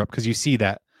places in Europe, because you see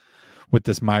that with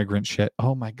this migrant shit.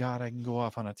 Oh my God, I can go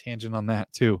off on a tangent on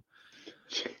that too.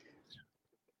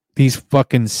 These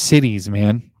fucking cities,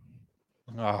 man.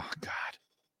 Oh God,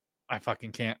 I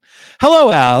fucking can't.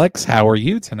 Hello, Alex. How are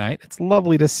you tonight? It's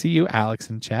lovely to see you, Alex,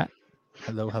 in chat.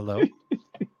 Hello.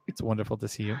 It's wonderful to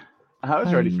see you. I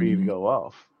was ready for you to go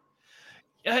off.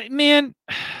 Man,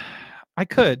 I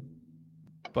could,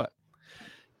 but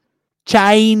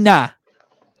China.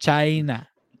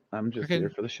 I'm just here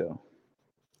for the show.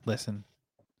 Listen,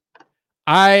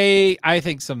 I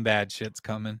think some bad shit's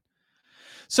coming.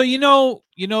 So the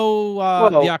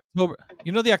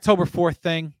October 4th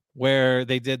thing where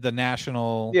they did the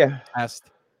national test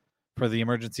for the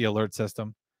emergency alert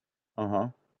system.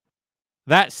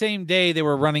 That same day they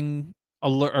were running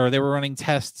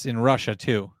tests in Russia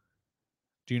too.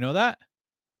 Do you know that?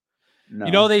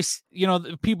 No.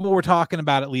 People were talking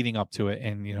about it leading up to it,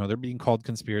 and they're being called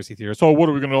conspiracy theorists. So what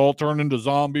are we going to all turn into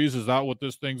zombies? Is that what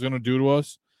this thing's going to do to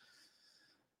us?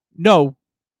 No,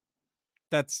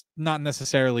 that's not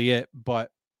necessarily it,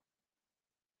 but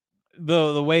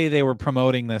the way they were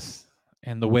promoting this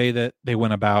and the way that they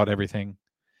went about everything,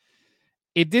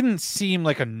 it didn't seem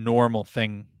like a normal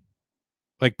thing.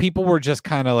 Like, people were just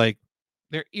kind of like,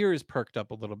 their ears perked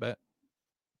up a little bit.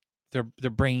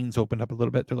 Their brains opened up a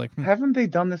little bit. They're like, haven't they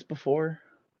done this before?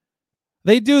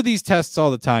 They do these tests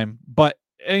all the time, but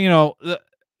if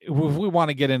we want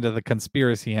to get into the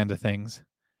conspiracy end of things,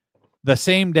 the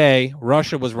same day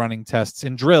Russia was running tests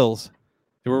in drills.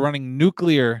 They were running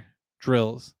nuclear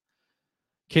drills.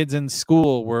 Kids in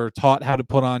school were taught how to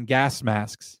put on gas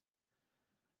masks.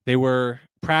 They were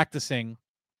practicing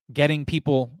getting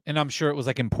people, and I'm sure it was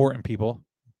like important people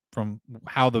from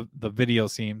how the video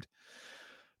seemed,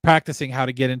 practicing how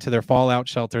to get into their fallout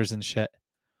shelters and shit.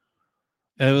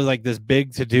 And it was like this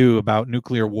big to-do about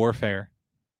nuclear warfare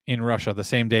in Russia the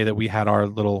same day that we had our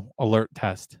little alert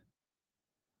test.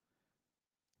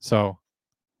 So,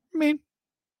 I mean,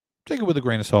 take it with a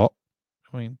grain of salt.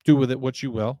 I mean, do with it what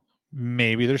you will.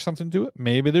 Maybe there's something to it.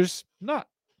 Maybe there's not.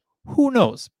 Who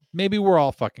knows? Maybe we're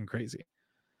all fucking crazy.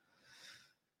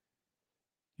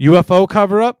 UFO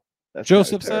cover-up,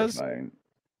 Joseph says.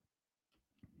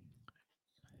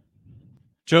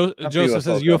 Joseph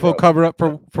says UFO cover-up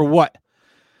for what?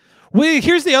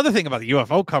 Here's the other thing about the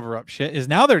UFO cover-up shit is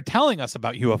now they're telling us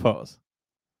about UFOs.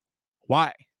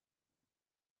 Why?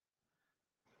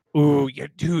 Ooh, yeah,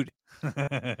 dude.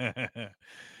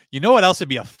 You know what else would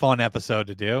be a fun episode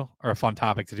to do, or a fun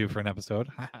topic to do for an episode?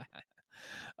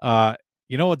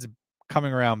 You know what's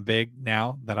coming around big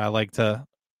now that I like to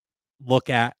look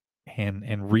at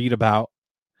and read about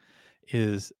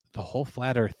is the whole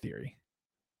flat Earth theory.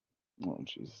 Oh,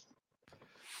 jeez.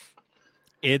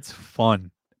 It's fun.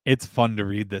 It's fun to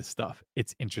read this stuff.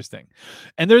 It's interesting.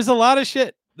 And there's a lot of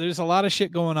shit. There's a lot of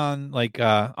shit going on, like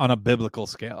on a biblical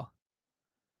scale.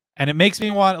 And it makes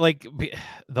me want, like,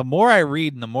 the more I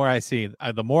read and the more I see,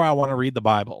 the more I want to read the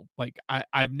Bible. Like,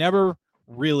 I've never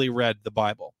really read the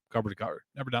Bible cover to cover.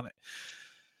 Never done it.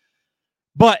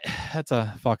 But that's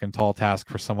a fucking tall task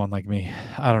for someone like me.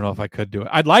 I don't know if I could do it.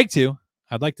 I'd like to.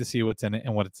 I'd like to see what's in it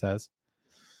and what it says.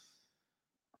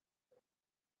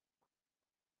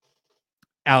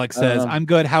 Alex says, I'm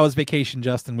good. How was vacation,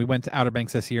 Justin? We went to Outer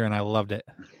Banks this year and I loved it.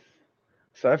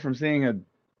 Aside from seeing a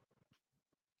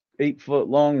 8-foot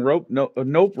long rope,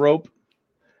 nope rope,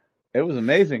 it was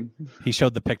amazing. He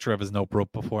showed the picture of his nope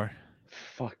rope before.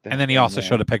 Fuck that. And then he also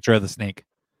showed a picture of the snake.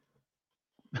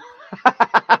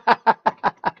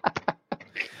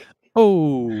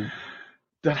 Oh.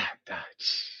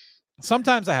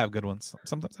 Sometimes I have good ones.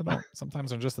 Sometimes I don't.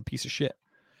 Sometimes I'm just a piece of shit.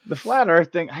 The flat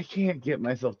Earth thing, I can't get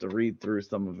myself to read through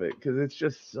some of it because it's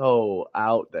just so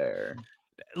out there.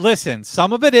 Listen,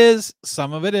 some of it is,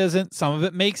 some of it isn't. Some of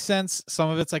it makes sense. Some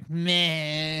of it's like,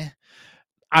 meh.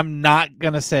 I'm not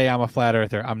going to say I'm a flat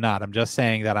earther. I'm not. I'm just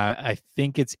saying that I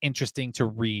think it's interesting to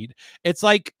read. It's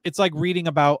like reading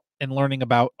about and learning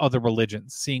about other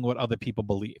religions, seeing what other people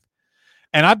believe.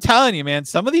 And I'm telling you, man,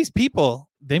 some of these people,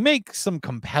 they make some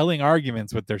compelling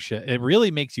arguments with their shit. It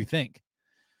really makes you think.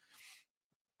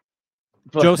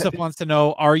 But Joseph wants to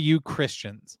know, are you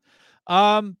Christians?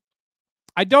 I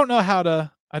don't know how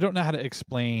to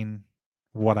explain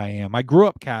what I am. I grew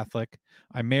up Catholic.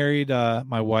 I married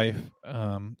my wife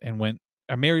and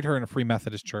I married her in a Free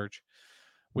Methodist church.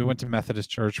 We went to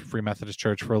Free Methodist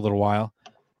church for a little while.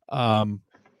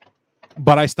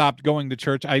 But I stopped going to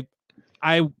church.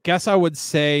 I guess I would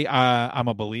say I'm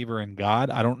a believer in God.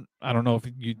 I don't know if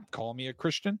you'd call me a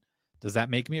Christian. Does that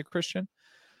make me a Christian?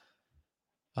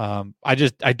 I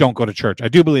don't go to church. I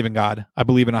do believe in God. I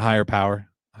believe in a higher power.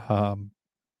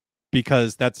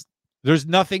 Because there's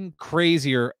nothing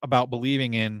crazier about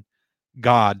believing in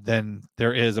God than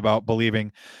there is about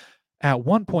believing at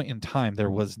one point in time there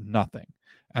was nothing.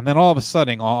 And then all of a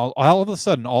sudden, all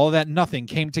of that nothing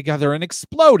came together and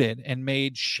exploded and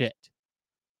made shit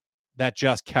that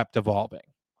just kept evolving.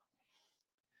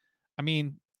 I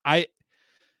mean,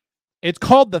 it's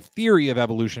called the theory of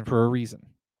evolution for a reason.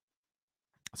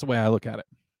 That's the way I look at it.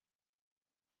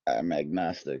 I'm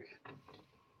agnostic.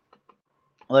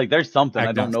 Like, there's something,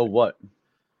 I don't know what.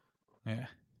 Yeah.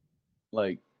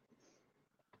 Like,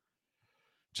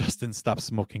 Justin, stop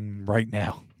smoking right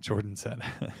now, Jordan said.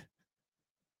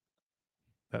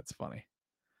 That's funny.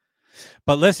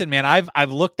 But listen, man,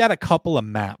 I've looked at a couple of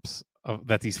maps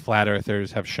that these flat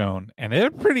earthers have shown, and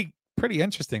they're pretty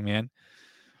interesting, man.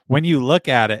 When you look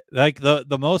at it, like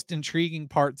the most intriguing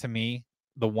part to me,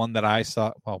 the one that I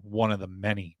saw, well, one of the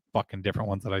many fucking different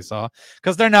ones that I saw,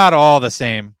 because they're not all the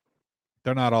same.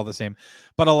 They're not all the same,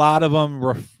 but a lot of them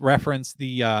reference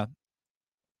the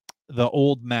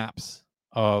old maps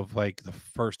of like the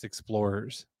first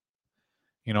explorers,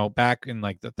 you know, back in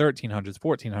like the 1300s,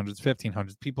 1400s,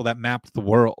 1500s, people that mapped the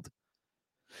world.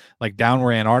 Like down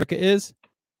where Antarctica is,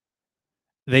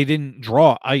 they didn't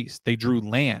draw ice, they drew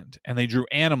land, and they drew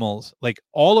animals like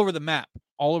all over the map.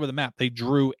 They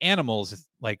drew animals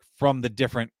like from the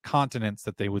different continents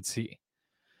that they would see.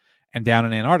 And down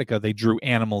in Antarctica, they drew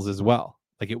animals as well.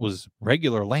 Like it was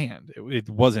regular land. It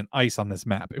wasn't ice on this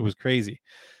map. It was crazy.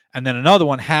 And then another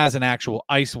one has an actual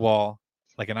ice wall,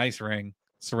 like an ice ring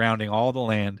surrounding all the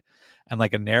land and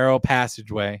like a narrow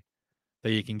passageway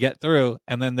that you can get through.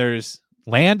 And then there's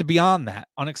land beyond that,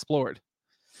 unexplored.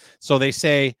 So they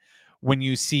say when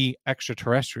you see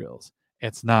extraterrestrials,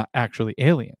 it's not actually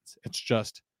aliens. It's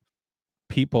just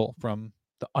people from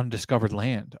the undiscovered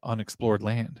land, unexplored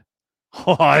land.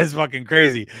 Oh, that's fucking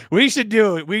crazy. We should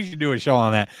do a show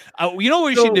on that. You know what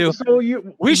we should do? So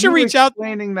we should reach out.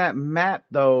 Explaining that map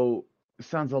though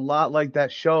sounds a lot like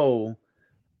that show.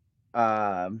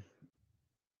 What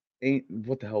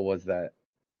the hell was that?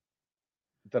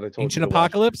 That I told Ancient you to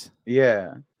Apocalypse? Watch?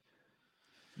 Yeah.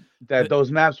 That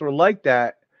those maps were like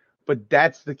that, but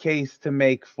that's the case to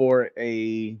make for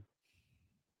a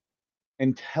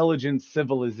intelligent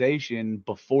civilization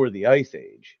before the Ice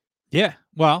Age. Yeah.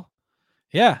 Well,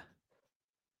 yeah.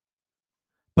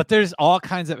 But there's all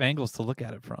kinds of angles to look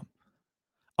at it from.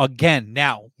 Again,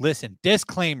 now, listen,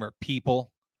 disclaimer,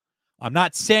 people. I'm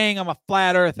not saying I'm a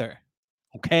flat earther,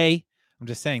 okay? I'm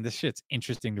just saying this shit's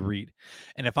interesting to read.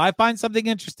 And if I find something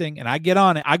interesting and I get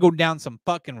on it, I go down some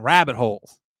fucking rabbit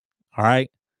holes, all right?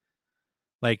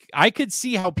 Like, I could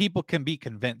see how people can be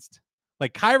convinced.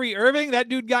 Like Kyrie Irving, that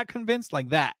dude got convinced like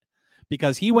that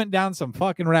because he went down some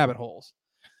fucking rabbit holes.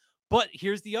 But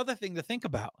here's the other thing to think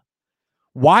about.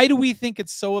 Why do we think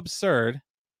it's so absurd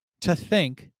to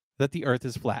think that the earth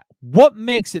is flat? What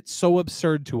makes it so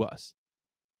absurd to us?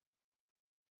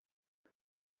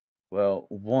 Well,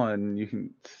 one, you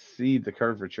can see the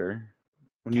curvature.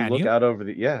 When you look out over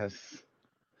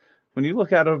when you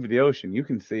look out over the ocean, you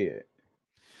can see it.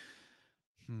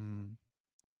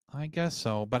 I guess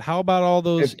so. But how about all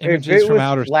those images from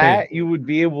outer flat, space? You would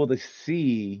be able to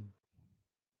see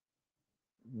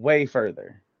way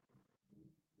further.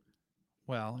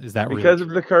 Well, is that because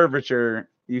really of the curvature?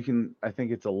 You can. I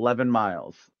think it's 11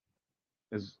 miles.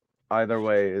 Is either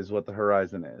way is what the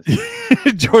horizon is.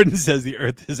 Jordan says the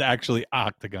Earth is actually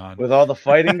octagon. With all the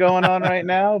fighting going on right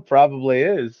now, probably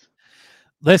is.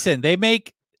 Listen, they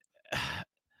make.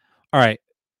 All right.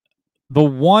 The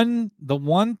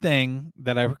one thing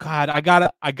that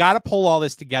I gotta pull all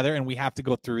this together, and we have to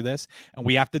go through this, and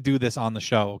we have to do this on the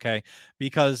show, okay?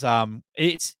 Because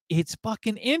it's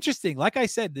fucking interesting. Like I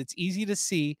said, it's easy to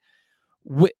see.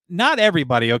 Not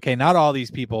everybody, okay? Not all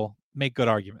these people make good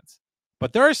arguments,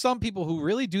 but there are some people who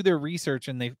really do their research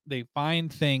and they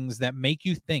find things that make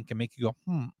you think and make you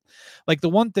go, Like the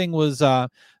one thing was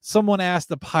someone asked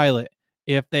the pilot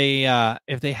if they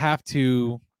have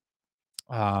to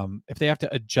if they have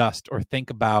to adjust or think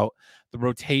about the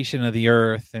rotation of the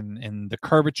Earth and the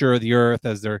curvature of the Earth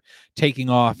as they're taking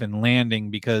off and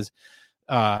landing, because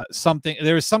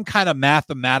there's some kind of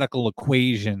mathematical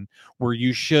equation where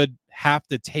you should have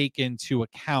to take into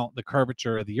account the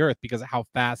curvature of the Earth because of how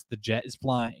fast the jet is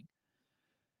flying.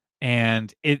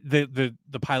 And the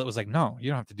pilot was like, no, you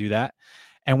don't have to do that.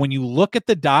 And when you look at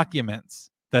the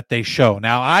documents that they show,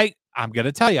 now I'm going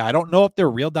to tell you, I don't know if they're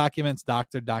real documents,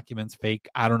 doctored documents, fake.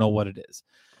 I don't know what it is.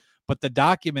 But the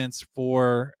documents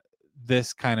for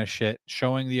this kind of shit,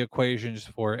 showing the equations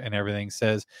for it and everything,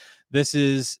 says this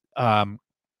is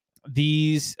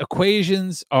these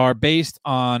equations are based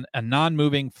on a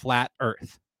non-moving flat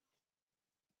Earth.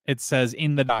 It says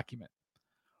in the document.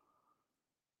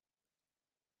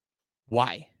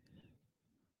 Why?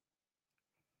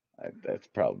 That's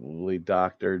probably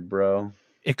doctored, bro.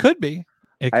 It could be.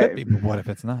 It could be, but what if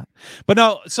it's not? But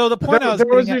no, so the point there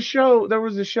was a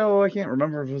show, I can't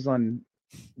remember if it was on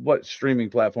what streaming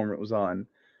platform it was on,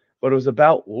 but it was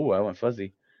about, I went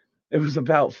fuzzy. It was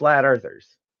about flat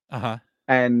earthers. Uh-huh.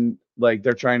 And like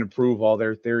they're trying to prove all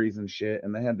their theories and shit,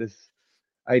 and they had this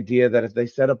idea that if they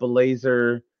set up a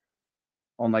laser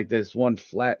on like this one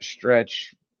flat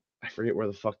stretch, I forget where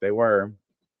the fuck they were,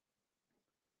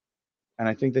 and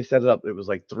I think they set it up, it was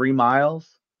like 3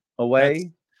 miles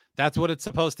away. That's what it's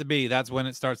supposed to be. That's when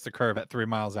it starts to curve, at 3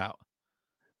 miles out.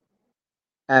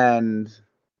 And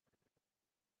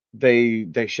they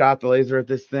shot the laser at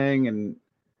this thing, and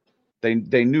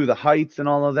they knew the heights and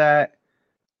all of that,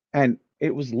 and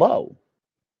it was low.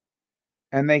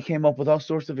 And they came up with all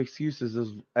sorts of excuses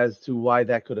as to why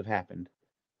that could have happened,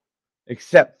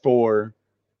 except for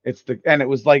and it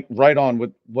was like right on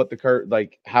with what the curve,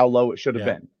 like how low it should have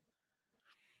been.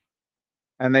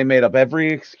 And they made up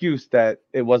every excuse that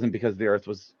it wasn't because the Earth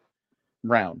was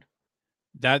round.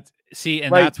 That's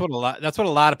what a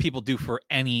lot of people do for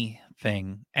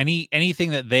anything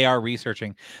that they are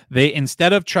researching. They,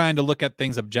 instead of trying to look at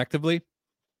things objectively,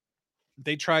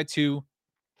 they try to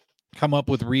come up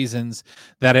with reasons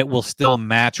that it will still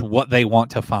match what they want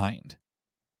to find.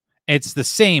 It's the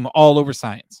same all over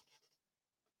science.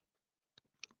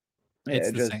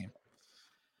 It's the same.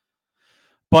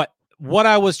 But what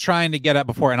I was trying to get at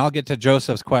before, and I'll get to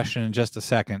Joseph's question in just a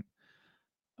second.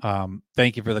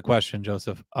 Thank you for the question,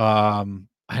 Joseph. I'm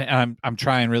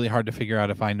trying really hard to figure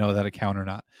out if I know that account or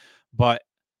not. But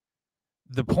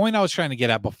the point I was trying to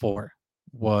get at before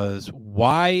was,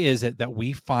 why is it that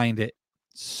we find it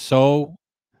so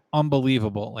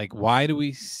unbelievable? Like, why do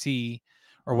we think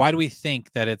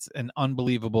that it's an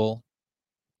unbelievable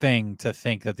thing to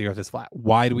think that the Earth is flat?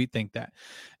 Why do we think that?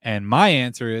 And my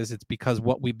answer is, it's because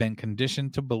what we've been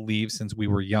conditioned to believe since we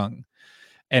were young.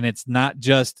 And it's not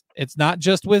just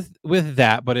with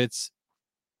that, but it's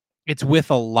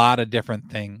with a lot of different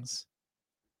things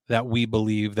that we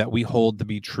believe, that we hold to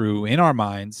be true in our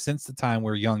minds since the time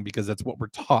we're young, because that's what we're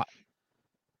taught.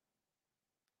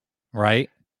 Right?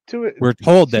 We're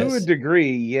told this. To a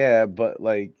degree, yeah, but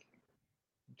like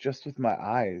just with my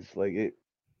eyes, like it.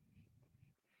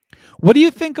 What do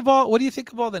you think of all the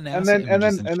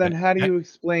NASA and then how do you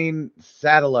explain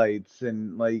satellites,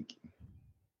 and like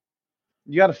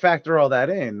you got to factor all that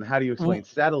in. How do you explain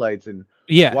satellites, and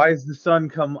why does the sun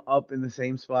come up in the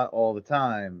same spot all the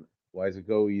time? Why does it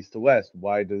go east to west?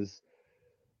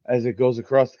 As it goes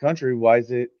across the country, why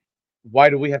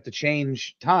do we have to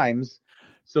change times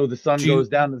so the sun goes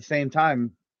down at the same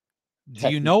time? Do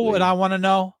you know what I want to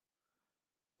know?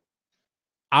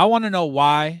 I want to know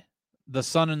why the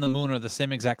sun and the moon are the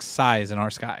same exact size in our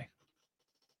sky.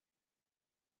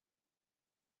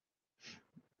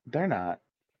 They're not.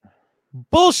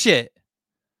 Bullshit.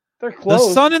 They're close.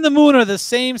 The sun and the moon are the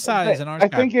same size in our sky.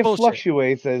 I think it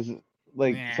fluctuates, as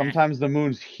like sometimes the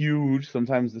moon's huge,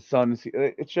 sometimes the sun is.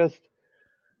 It's just.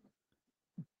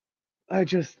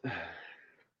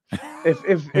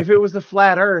 If it was a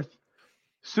flat Earth,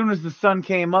 as soon as the sun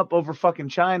came up over fucking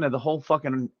China, the whole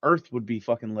fucking Earth would be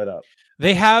fucking lit up.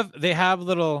 They have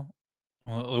little.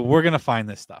 Well, we're gonna find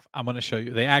this stuff. I'm gonna show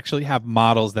you. They actually have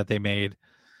models that they made,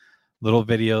 little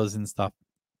videos and stuff,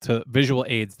 to visual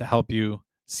aids to help you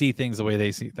see things the way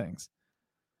they see things.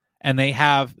 And they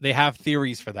have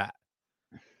theories for that,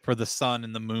 for the sun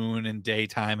and the moon and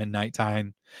daytime and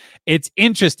nighttime. It's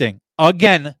interesting.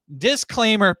 Again,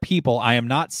 disclaimer, people, I am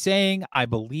not saying I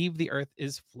believe the Earth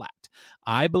is flat.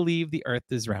 I believe the Earth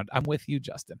is round. I'm with you,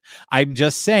 Justin. I'm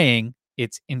just saying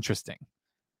it's interesting.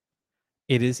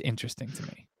 It is interesting to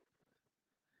me.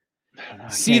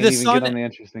 See the sun. Get on the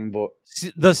interesting book.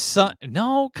 The sun.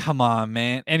 No, come on,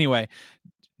 man. Anyway,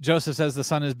 Joseph says the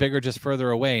sun is bigger just further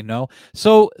away. No,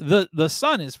 so the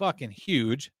sun is fucking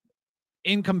huge.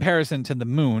 in comparison to the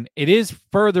moon, it is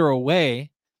further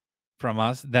away from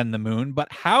us than the moon,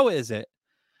 but how is it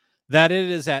that it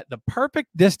is at the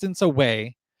perfect distance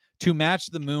away to match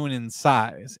the moon in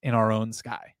size in our own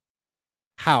sky?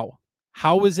 How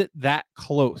is it that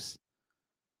close?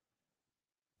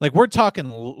 Like, we're talking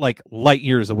like light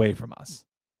years away from us.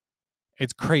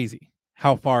 It's crazy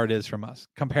how far it is from us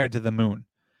compared to the moon,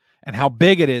 and how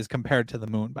big it is compared to the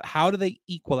moon. But how do they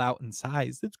equal out in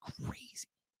size? It's crazy.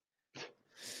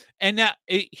 And now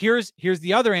here's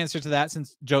the other answer to that,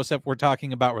 since, Joseph, we're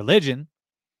talking about religion,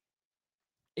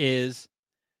 is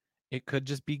it could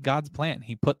just be God's plan.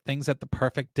 He put things at the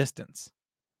perfect distance.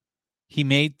 He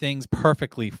made things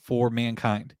perfectly for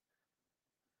mankind.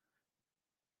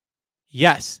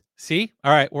 Yes. See?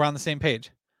 All right, we're on the same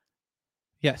page.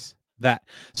 Yes, that.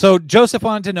 So Joseph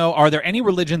wanted to know, are there any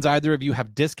religions either of you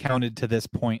have discounted to this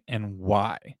point, and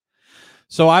why?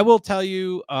 So I will tell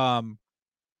you,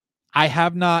 I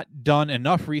have not done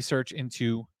enough research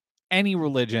into any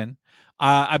religion.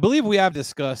 I believe we have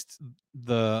discussed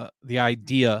the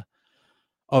idea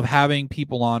of having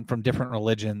people on from different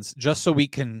religions just so we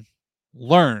can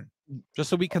learn,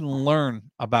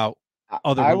 about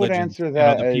other I would religions answer and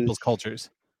that other people's as, cultures.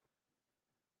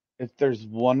 if there's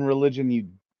one religion you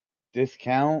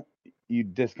discount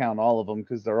all of them,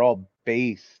 because they're all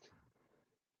based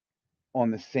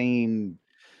on the same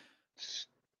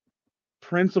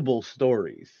principal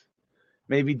stories.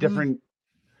 Maybe different.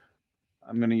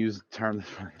 I'm going to use a term that's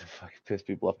probably going to fucking piss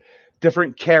people off.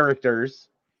 Different characters,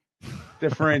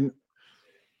 different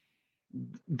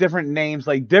names,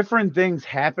 like different things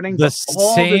happening, but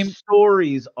all the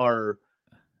stories are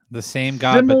the same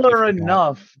God, similar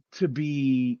enough to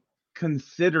be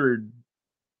considered.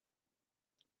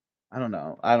 I don't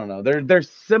know. They're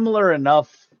similar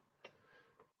enough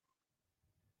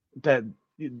that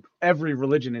every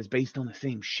religion is based on the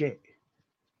same shit.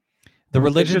 The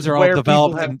religions are all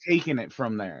developed. People have taken it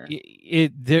from there.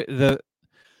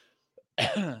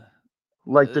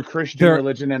 Like the Christian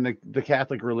religion and the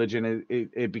Catholic religion,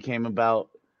 it became about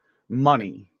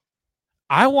money.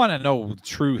 I want to know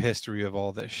true history of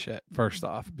all this shit, first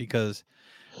off, because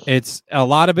it's a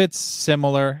lot of it's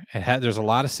similar. There's a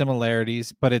lot of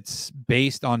similarities, but it's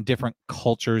based on different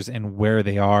cultures and where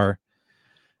they are,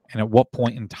 and at what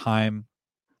point in time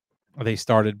they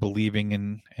started believing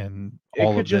in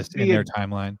all of this in their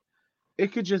timeline.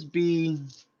 It could just be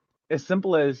as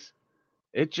simple as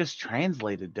it just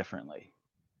translated differently.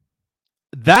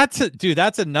 That's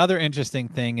another interesting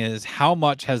thing, is how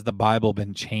much has the Bible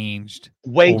been changed?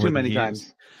 Way too many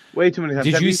times.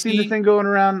 Have you seen the thing going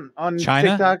around on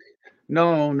China? TikTok?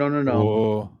 No.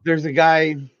 Whoa. There's a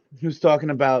guy who's talking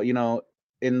about,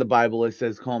 in the Bible it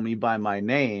says, call me by my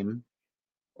name,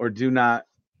 or do not,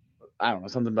 I don't know,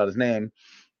 something about his name.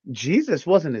 Jesus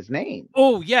wasn't his name.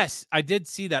 Oh, yes, I did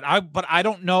see that. But I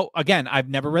don't know. Again, I've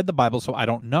never read the Bible, so I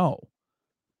don't know.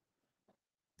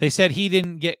 They said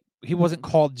he wasn't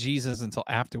called Jesus until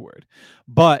afterward,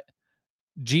 but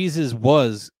Jesus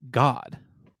was God,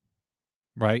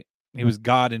 right? He was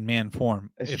God in man form.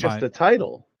 It's just a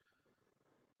title.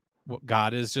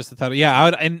 God is just the title. Yeah,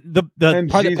 the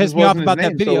part that pissed me off about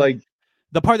that video.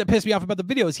 The part that pissed me off about the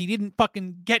video is he didn't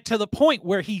fucking get to the point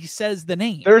where he says the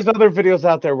name. There's other videos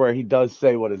out there where he does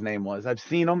say what his name was. I've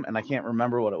seen them, and I can't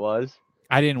remember what it was.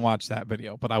 I didn't watch that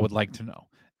video, but I would like to know.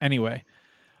 Anyway,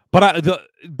 but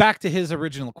back to his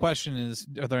original question is,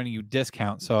 are there any you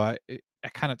discount? So I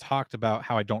kind of talked about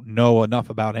how I don't know enough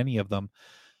about any of them,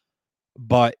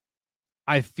 but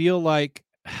I feel like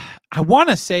I want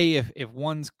to say if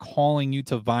one's calling you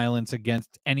to violence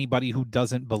against anybody who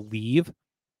doesn't believe,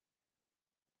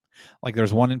 like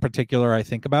there's one in particular I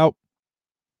think about,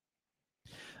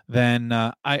 then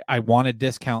I want to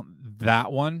discount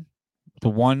that one. The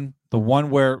one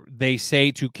where they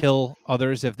say to kill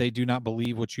others if they do not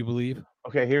believe what you believe.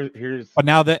 Okay, here's. But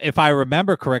now that if I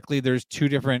remember correctly, there's two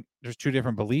different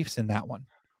beliefs in that one,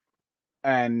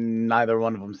 and neither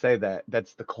one of them say that.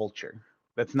 That's the culture.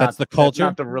 That's the culture. That's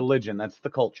not the religion. That's the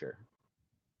culture.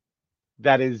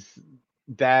 That is.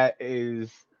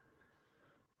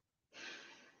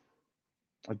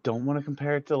 I don't want to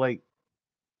compare it to like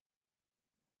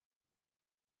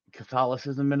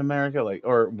Catholicism in America,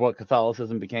 or what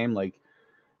Catholicism became. Like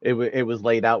it was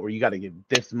laid out where you got to give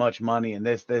this much money and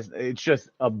this. It's just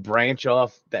a branch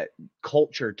off that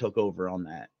culture took over on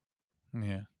that.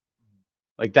 Yeah,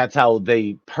 like that's how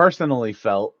they personally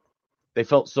felt. They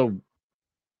felt so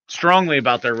strongly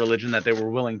about their religion that they were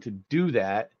willing to do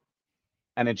that,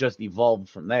 and it just evolved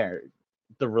from there.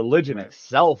 The religion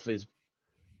itself is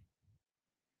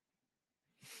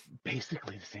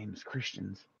basically the same as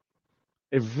Christians.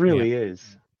 It really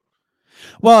is.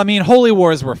 Well, I mean, holy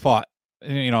wars were fought,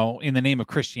 in the name of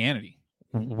Christianity,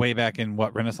 way back in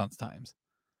Renaissance times.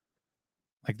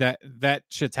 Like that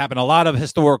shit's happened. A lot of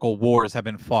historical wars have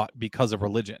been fought because of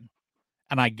religion,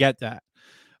 and I get that.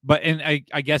 But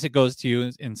I guess it goes to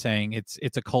you in saying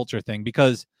it's a culture thing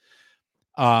because,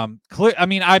 clear. I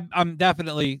mean, I'm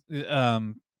definitely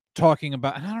talking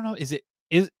about. And I don't know.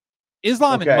 Is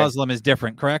Islam and Muslim is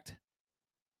different, correct?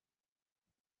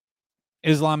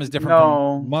 Islam is different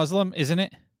from Muslim, isn't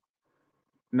it?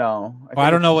 No, I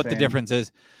don't know what the difference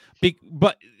is.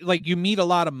 But like you meet a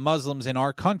lot of Muslims in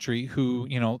our country who,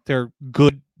 they're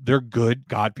good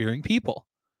God-fearing people.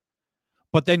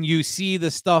 But then you see the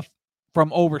stuff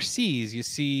from overseas. You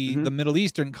see the Middle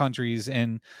Eastern countries,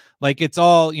 and like it's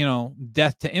all,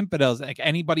 death to infidels. Like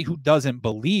anybody who doesn't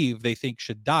believe, they think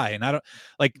should die. And I don't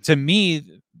like, to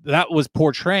me, that was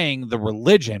portraying the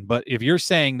religion. But if you're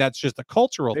saying that's just a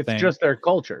cultural thing, it's just their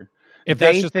culture. If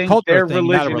they think their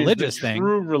religion not a religious is the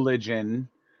true religion,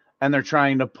 and they're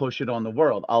trying to push it on the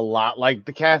world, a lot like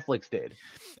the Catholics did.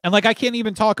 And like I can't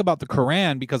even talk about the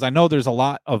Quran because I know there's a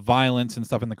lot of violence and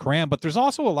stuff in the Quran, but there's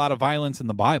also a lot of violence in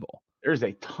the Bible. There's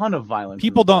a ton of violence.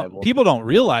 People don't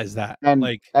realize that. And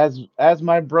like as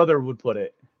my brother would put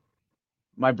it,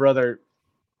 my brother,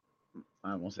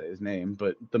 I won't say his name,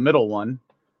 but the middle one.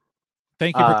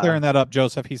 Thank you for clearing that up,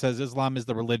 Joseph. He says Islam is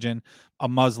the religion. A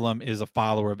Muslim is a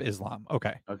follower of Islam.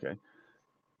 Okay. Okay.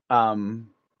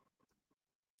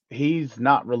 He's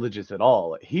not religious at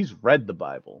all. He's read the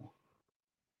Bible.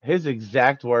 His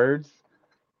exact words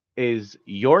is,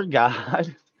 your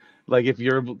God. Like if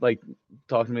you're like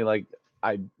talking to me like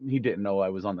he didn't know I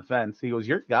was on the fence. He goes,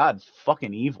 your God's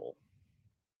fucking evil.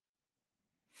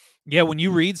 Yeah, when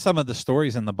you read some of the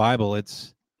stories in the Bible,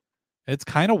 it's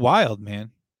kind of wild,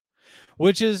 man.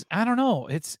 Which is, I don't know.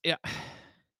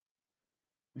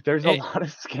 There's a lot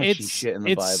of sketchy shit in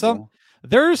the Bible.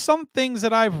 There are some things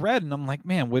that I've read, and I'm like,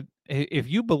 man, if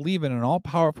you believe in an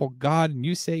all-powerful God and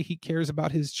you say he cares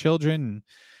about his children,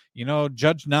 and,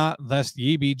 judge not lest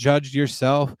ye be judged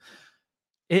yourself.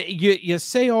 You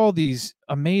say all these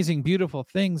amazing, beautiful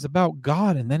things about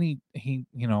God, and then he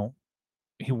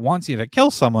wants you to kill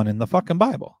someone in the fucking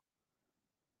Bible.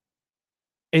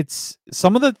 It's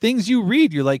some of the things you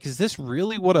read, you're like, is this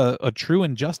really what a true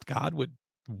and just God would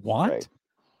want? Right.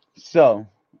 So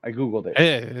I Googled it.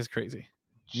 It is crazy.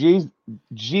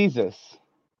 Jesus,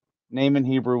 name in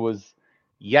Hebrew was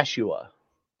Yeshua.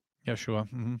 Yeshua.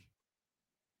 Mm-hmm.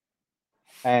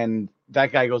 And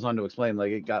that guy goes on to explain,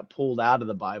 like, it got pulled out of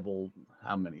the Bible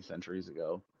how many centuries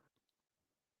ago?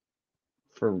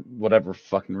 For whatever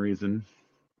fucking reason.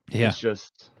 Yeah. It's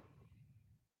just...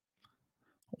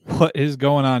 What is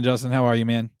going on, Justin? How are you,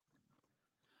 man?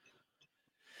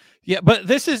 Yeah, but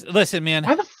listen, man.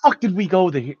 Why the fuck did we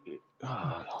go there?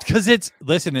 Because it's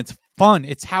fun.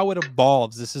 It's how it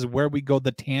evolves. This is where we go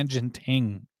the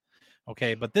tangenting.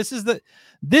 Okay, but this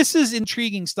is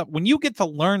intriguing stuff. When you get to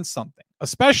learn something,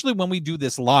 especially when we do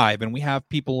this live and we have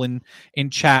people in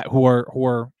chat who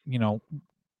are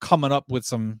coming up with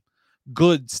some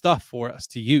good stuff for us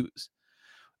to use,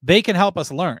 they can help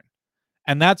us learn.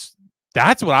 And that's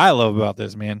what I love about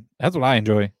this, man. That's what I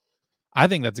enjoy. I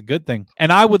think that's a good thing.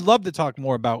 And I would love to talk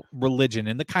more about religion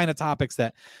and the kind of topics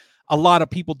that a lot of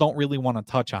people don't really want to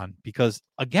touch on because,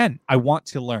 again, I want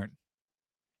to learn.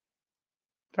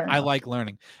 I like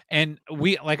learning. And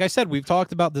like I said, we've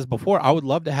talked about this before. I would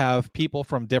love to have people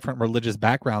from different religious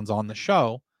backgrounds on the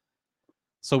show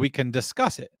so we can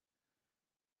discuss it.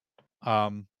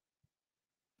 And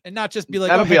not just be like,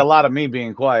 that'll be a lot of me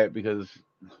being quiet because...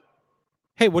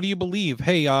 Hey, what do you believe?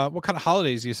 Hey, what kind of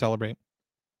holidays do you celebrate?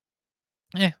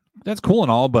 That's cool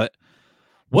and all, but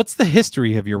what's the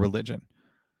history of your religion?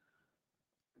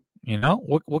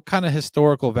 What kind of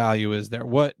historical value is there?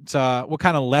 What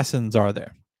kind of lessons are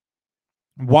there?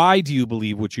 Why do you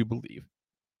believe what you believe?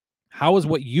 How is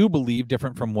what you believe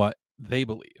different from what they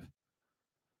believe?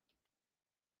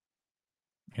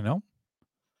 I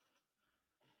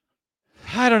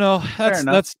don't know.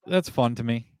 That's fun to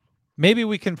me. Maybe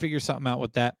we can figure something out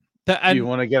with that. Do you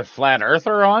want to get Flat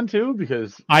Earther on too?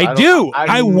 Because I do.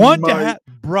 I want to have,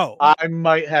 bro. I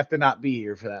might have to not be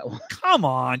here for that one. Come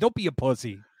on, don't be a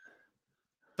pussy.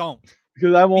 Don't.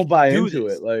 Because I won't buy into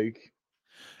it. Like,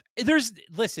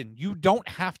 listen, you don't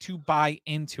have to buy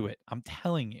into it. I'm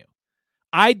telling you,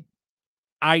 I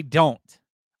don't.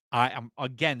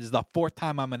 Again, this is the fourth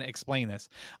time I'm going to explain this.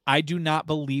 I do not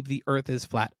believe the earth is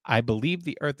flat. I believe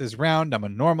the earth is round. I'm a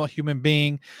normal human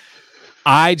being.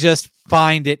 I just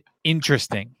find it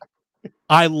interesting.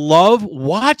 I love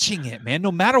watching it, man,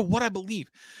 no matter what I believe.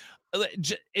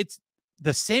 It's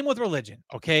the same with religion,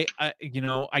 okay?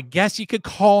 I guess you could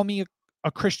call me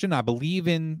a Christian. I believe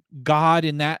in God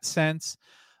in that sense.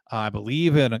 I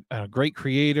believe in a great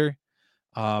creator.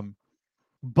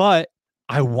 But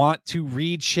I want to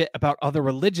read shit about other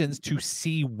religions to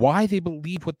see why they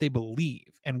believe what they believe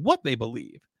and what they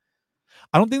believe.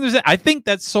 I think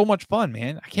that's so much fun,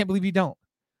 man. I can't believe you don't.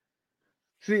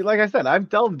 See, like I said, I've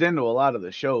delved into a lot of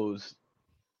the shows.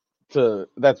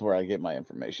 That's where I get my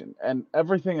information, and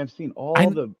everything I've seen, all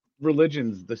the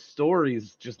religions, the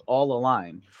stories just all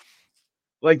align.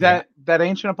 Like that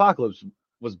Ancient Apocalypse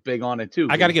was big on it too.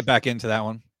 I got to get back into that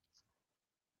one.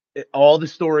 All the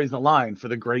stories align for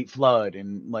the Great Flood,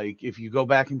 and like if you go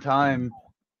back in time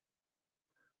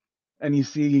and you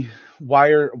see why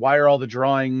are all the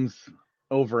drawings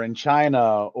over in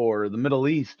China or the Middle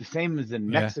East the same as in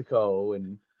Mexico,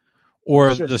 and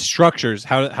or the structures,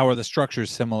 how are the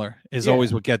structures similar is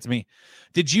always what gets me.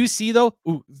 Did you see though,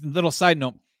 little side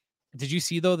note, did you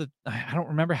see though that I don't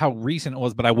remember how recent it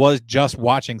was, but I was just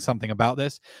watching something about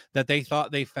this, that they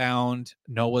thought they found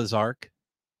Noah's Ark?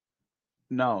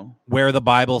 No. Where the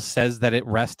Bible says that it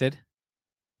rested?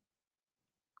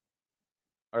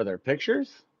 Are there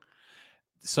pictures?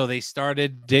 So they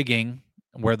started digging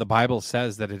where the Bible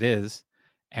says that it is,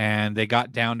 and they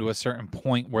got down to a certain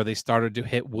point where they started to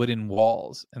hit wooden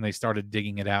walls, and they started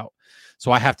digging it out.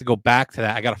 So I have to go back to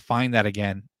that. I got to find that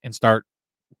again and start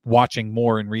watching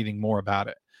more and reading more about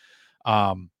it.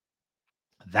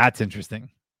 That's interesting.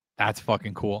 That's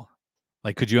fucking cool.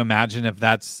 Like, could you imagine if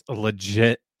that's a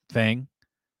legit thing?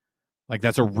 Like,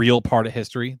 that's a real part of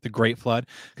history, the Great Flood,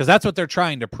 because that's what they're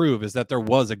trying to prove, is that there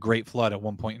was a Great Flood at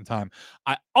one point in time.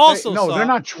 I also they're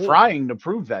not trying to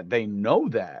prove that. They know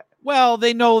that. Well,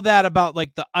 they know that about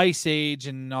like the Ice Age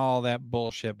and all that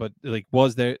bullshit, but like,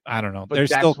 was there? I don't know. But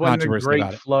there's still controversy when the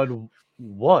about Great Flood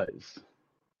was.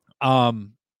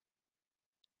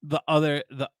 The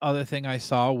other thing I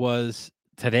saw was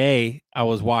today. I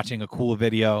was watching a cool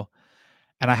video,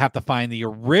 and I have to find the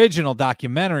original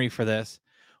documentary for this,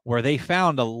 where they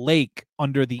found a lake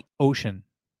under the ocean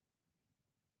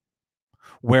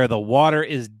where the water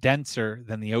is denser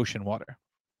than the ocean water.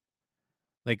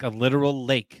 Like a literal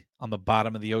lake on the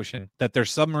bottom of the ocean that their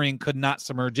submarine could not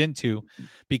submerge into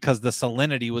because the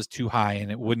salinity was too high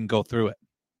and it wouldn't go through it.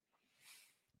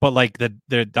 But like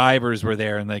the divers were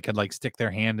there and they could like stick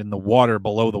their hand in the water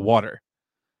below the water.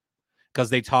 Because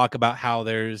they talk about how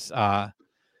there's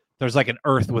like an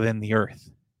earth within the earth.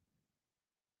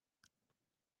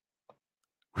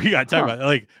 We gotta talk about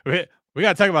like we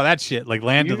gotta talk about that shit, like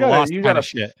Land of the Lost kind of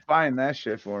shit. Find that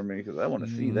shit for me because I want to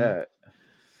see that.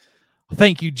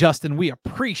 Thank you, Justin. We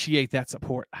appreciate that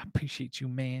support. I appreciate you,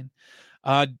 man.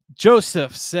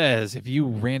 Joseph says, if you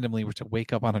randomly were to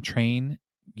wake up on a train,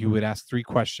 you would ask 3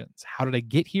 questions: how did I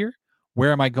get here?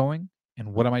 Where am I going?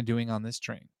 And what am I doing on this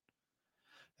train?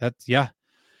 That's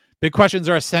big questions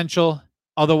are essential.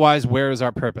 Otherwise, where is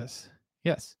our purpose?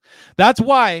 Yes, that's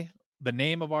why the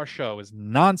name of our show is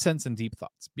Nonsense and Deep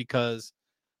Thoughts, because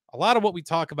a lot of what we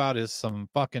talk about is some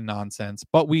fucking nonsense,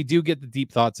 but we do get the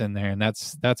deep thoughts in there, and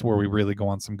that's where we really go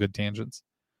on some good tangents.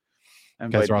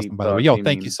 And you guys are awesome, by the way. Yo,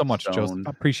 thank you so much, Joseph. I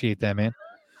appreciate that, man.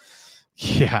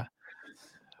 Yeah.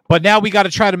 But now we got to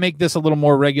try to make this a little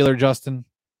more regular, Justin.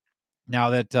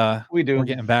 Now that we're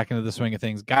getting back into the swing of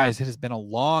things. Guys, it has been a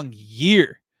long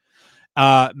year.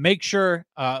 Make sure,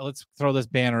 let's throw this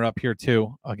banner up here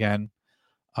too again.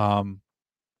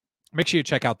 Make sure you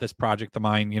check out this project of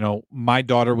mine. You know, my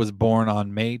daughter was born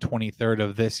on May 23rd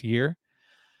of this year,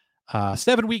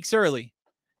 7 weeks early.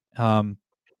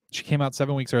 She came out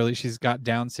 7 weeks early. She's got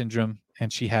Down syndrome,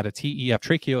 and she had a TEF,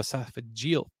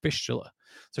 tracheoesophageal fistula.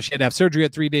 So she had to have surgery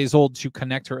at 3 days old to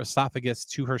connect her esophagus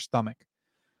to her stomach.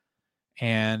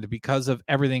 And because of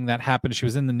everything that happened, she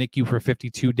was in the NICU for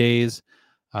 52 days.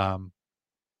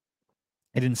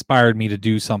 It inspired me to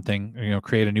do something,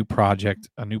 create a new project,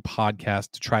 a new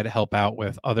podcast to try to help out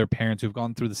with other parents who've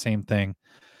gone through the same thing,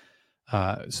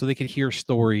 so they could hear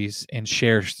stories and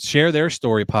share their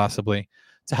story, possibly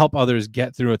to help others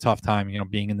get through a tough time,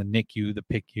 being in the NICU, the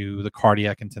PICU, the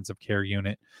cardiac intensive care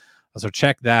unit. So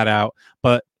check that out.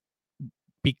 But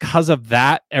because of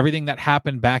that, everything that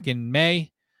happened back in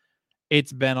May,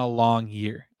 it's been a long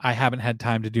year. I haven't had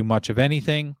time to do much of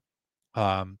anything.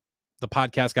 The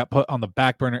podcast got put on the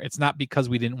back burner. It's not because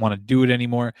we didn't want to do it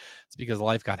anymore. It's because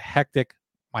life got hectic.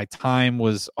 My time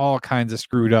was all kinds of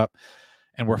screwed up.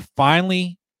 And we're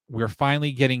finally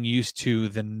getting used to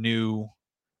the new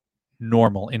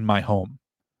normal in my home.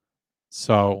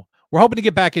 So we're hoping to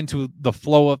get back into the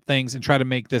flow of things and try to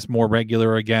make this more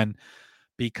regular again,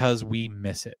 because we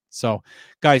miss it. So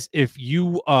guys, if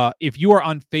you are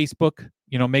on Facebook,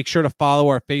 make sure to follow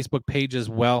our Facebook page as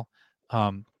well.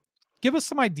 Give us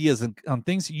some ideas on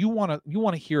things you want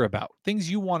to hear about, things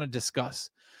you want to discuss.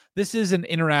 This is an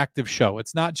interactive show.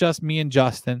 It's not just me and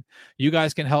Justin. You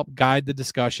guys can help guide the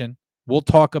discussion. We'll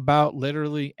talk about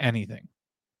literally anything.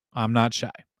 I'm not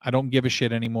shy. I don't give a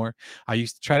shit anymore. I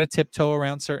used to try to tiptoe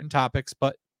around certain topics,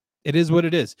 but it is what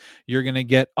it is. You're going to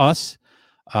get us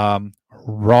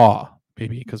raw,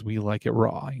 baby, because we like it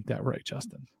raw. Ain't that right,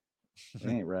 Justin? I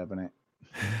ain't rapping it.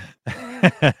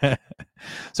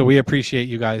 So we appreciate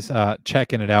you guys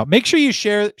checking it out. Make sure you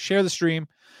share the stream,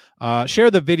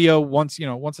 share the video once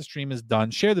the stream is done.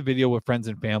 Share the video with friends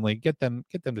and family. Get them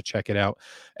to check it out,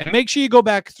 and make sure you go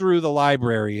back through the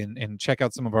library and check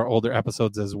out some of our older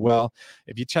episodes as well.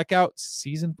 If you check out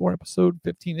season 4, episode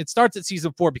 15, it starts at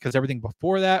season 4 because everything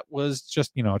before that was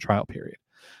just a trial period.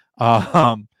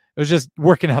 It was just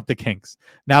working out the kinks.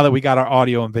 Now that we got our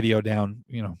audio and video down,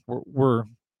 we're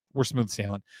smooth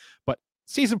sailing. But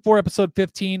season 4, episode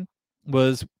 15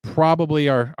 was probably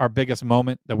our biggest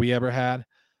moment that we ever had.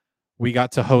 We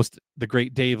got to host the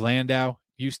great Dave Landau.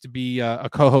 Used to be a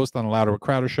co-host on the Louder with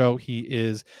Crowder show. He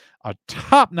is a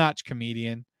top-notch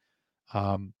comedian.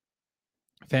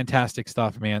 Fantastic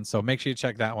stuff, man. So make sure you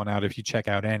check that one out if you check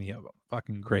out any of them.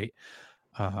 Fucking great.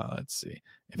 Let's see.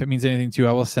 If it means anything to you,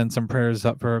 I will send some prayers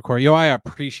up for Corey. I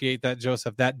appreciate that,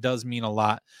 Joseph. That does mean a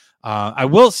lot. I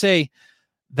will say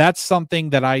that's something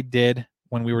that I did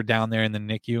when we were down there in the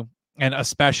NICU, and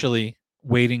especially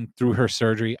waiting through her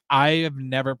surgery. I have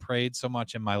never prayed so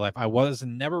much in my life. I was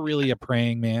never really a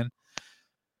praying man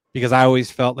because I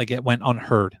always felt like it went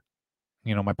unheard.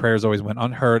 My prayers always went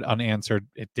unheard, unanswered.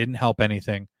 It didn't help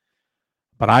anything.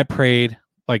 But I prayed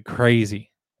like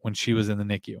crazy when she was in the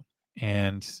NICU.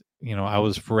 And, I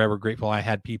was forever grateful. I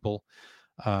had people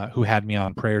who had me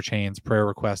on prayer chains, prayer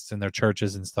requests in their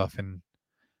churches and stuff. And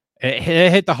it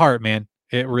hit the heart, man.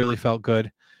 It really felt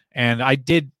good. And I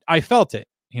felt it,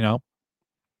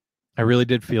 I really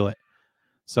did feel it.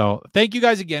 So thank you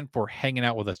guys again for hanging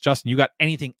out with us. Justin, you got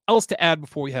anything else to add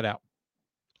before we head out?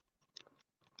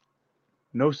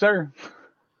 No, sir.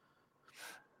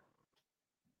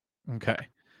 Okay.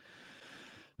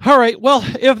 All right. Well,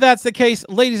 if that's the case,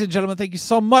 ladies and gentlemen, thank you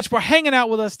so much for hanging out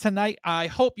with us tonight. I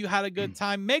hope you had a good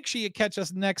time. Make sure you catch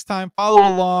us next time. Follow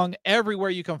along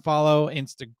everywhere you can follow: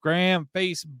 Instagram,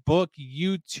 Facebook,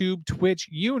 YouTube, Twitch,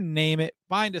 you name it.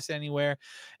 Find us anywhere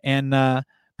and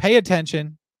pay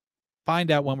attention. Find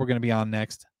out when we're going to be on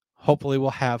next. Hopefully we'll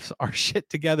have our shit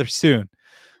together soon.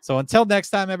 So until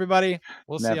next time, everybody,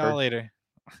 we'll see y'all later.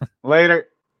 Later.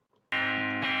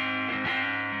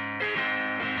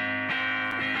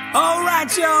 All right,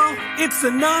 y'all. It's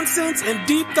the Nonsense and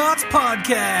Deep Thoughts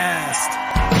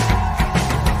Podcast.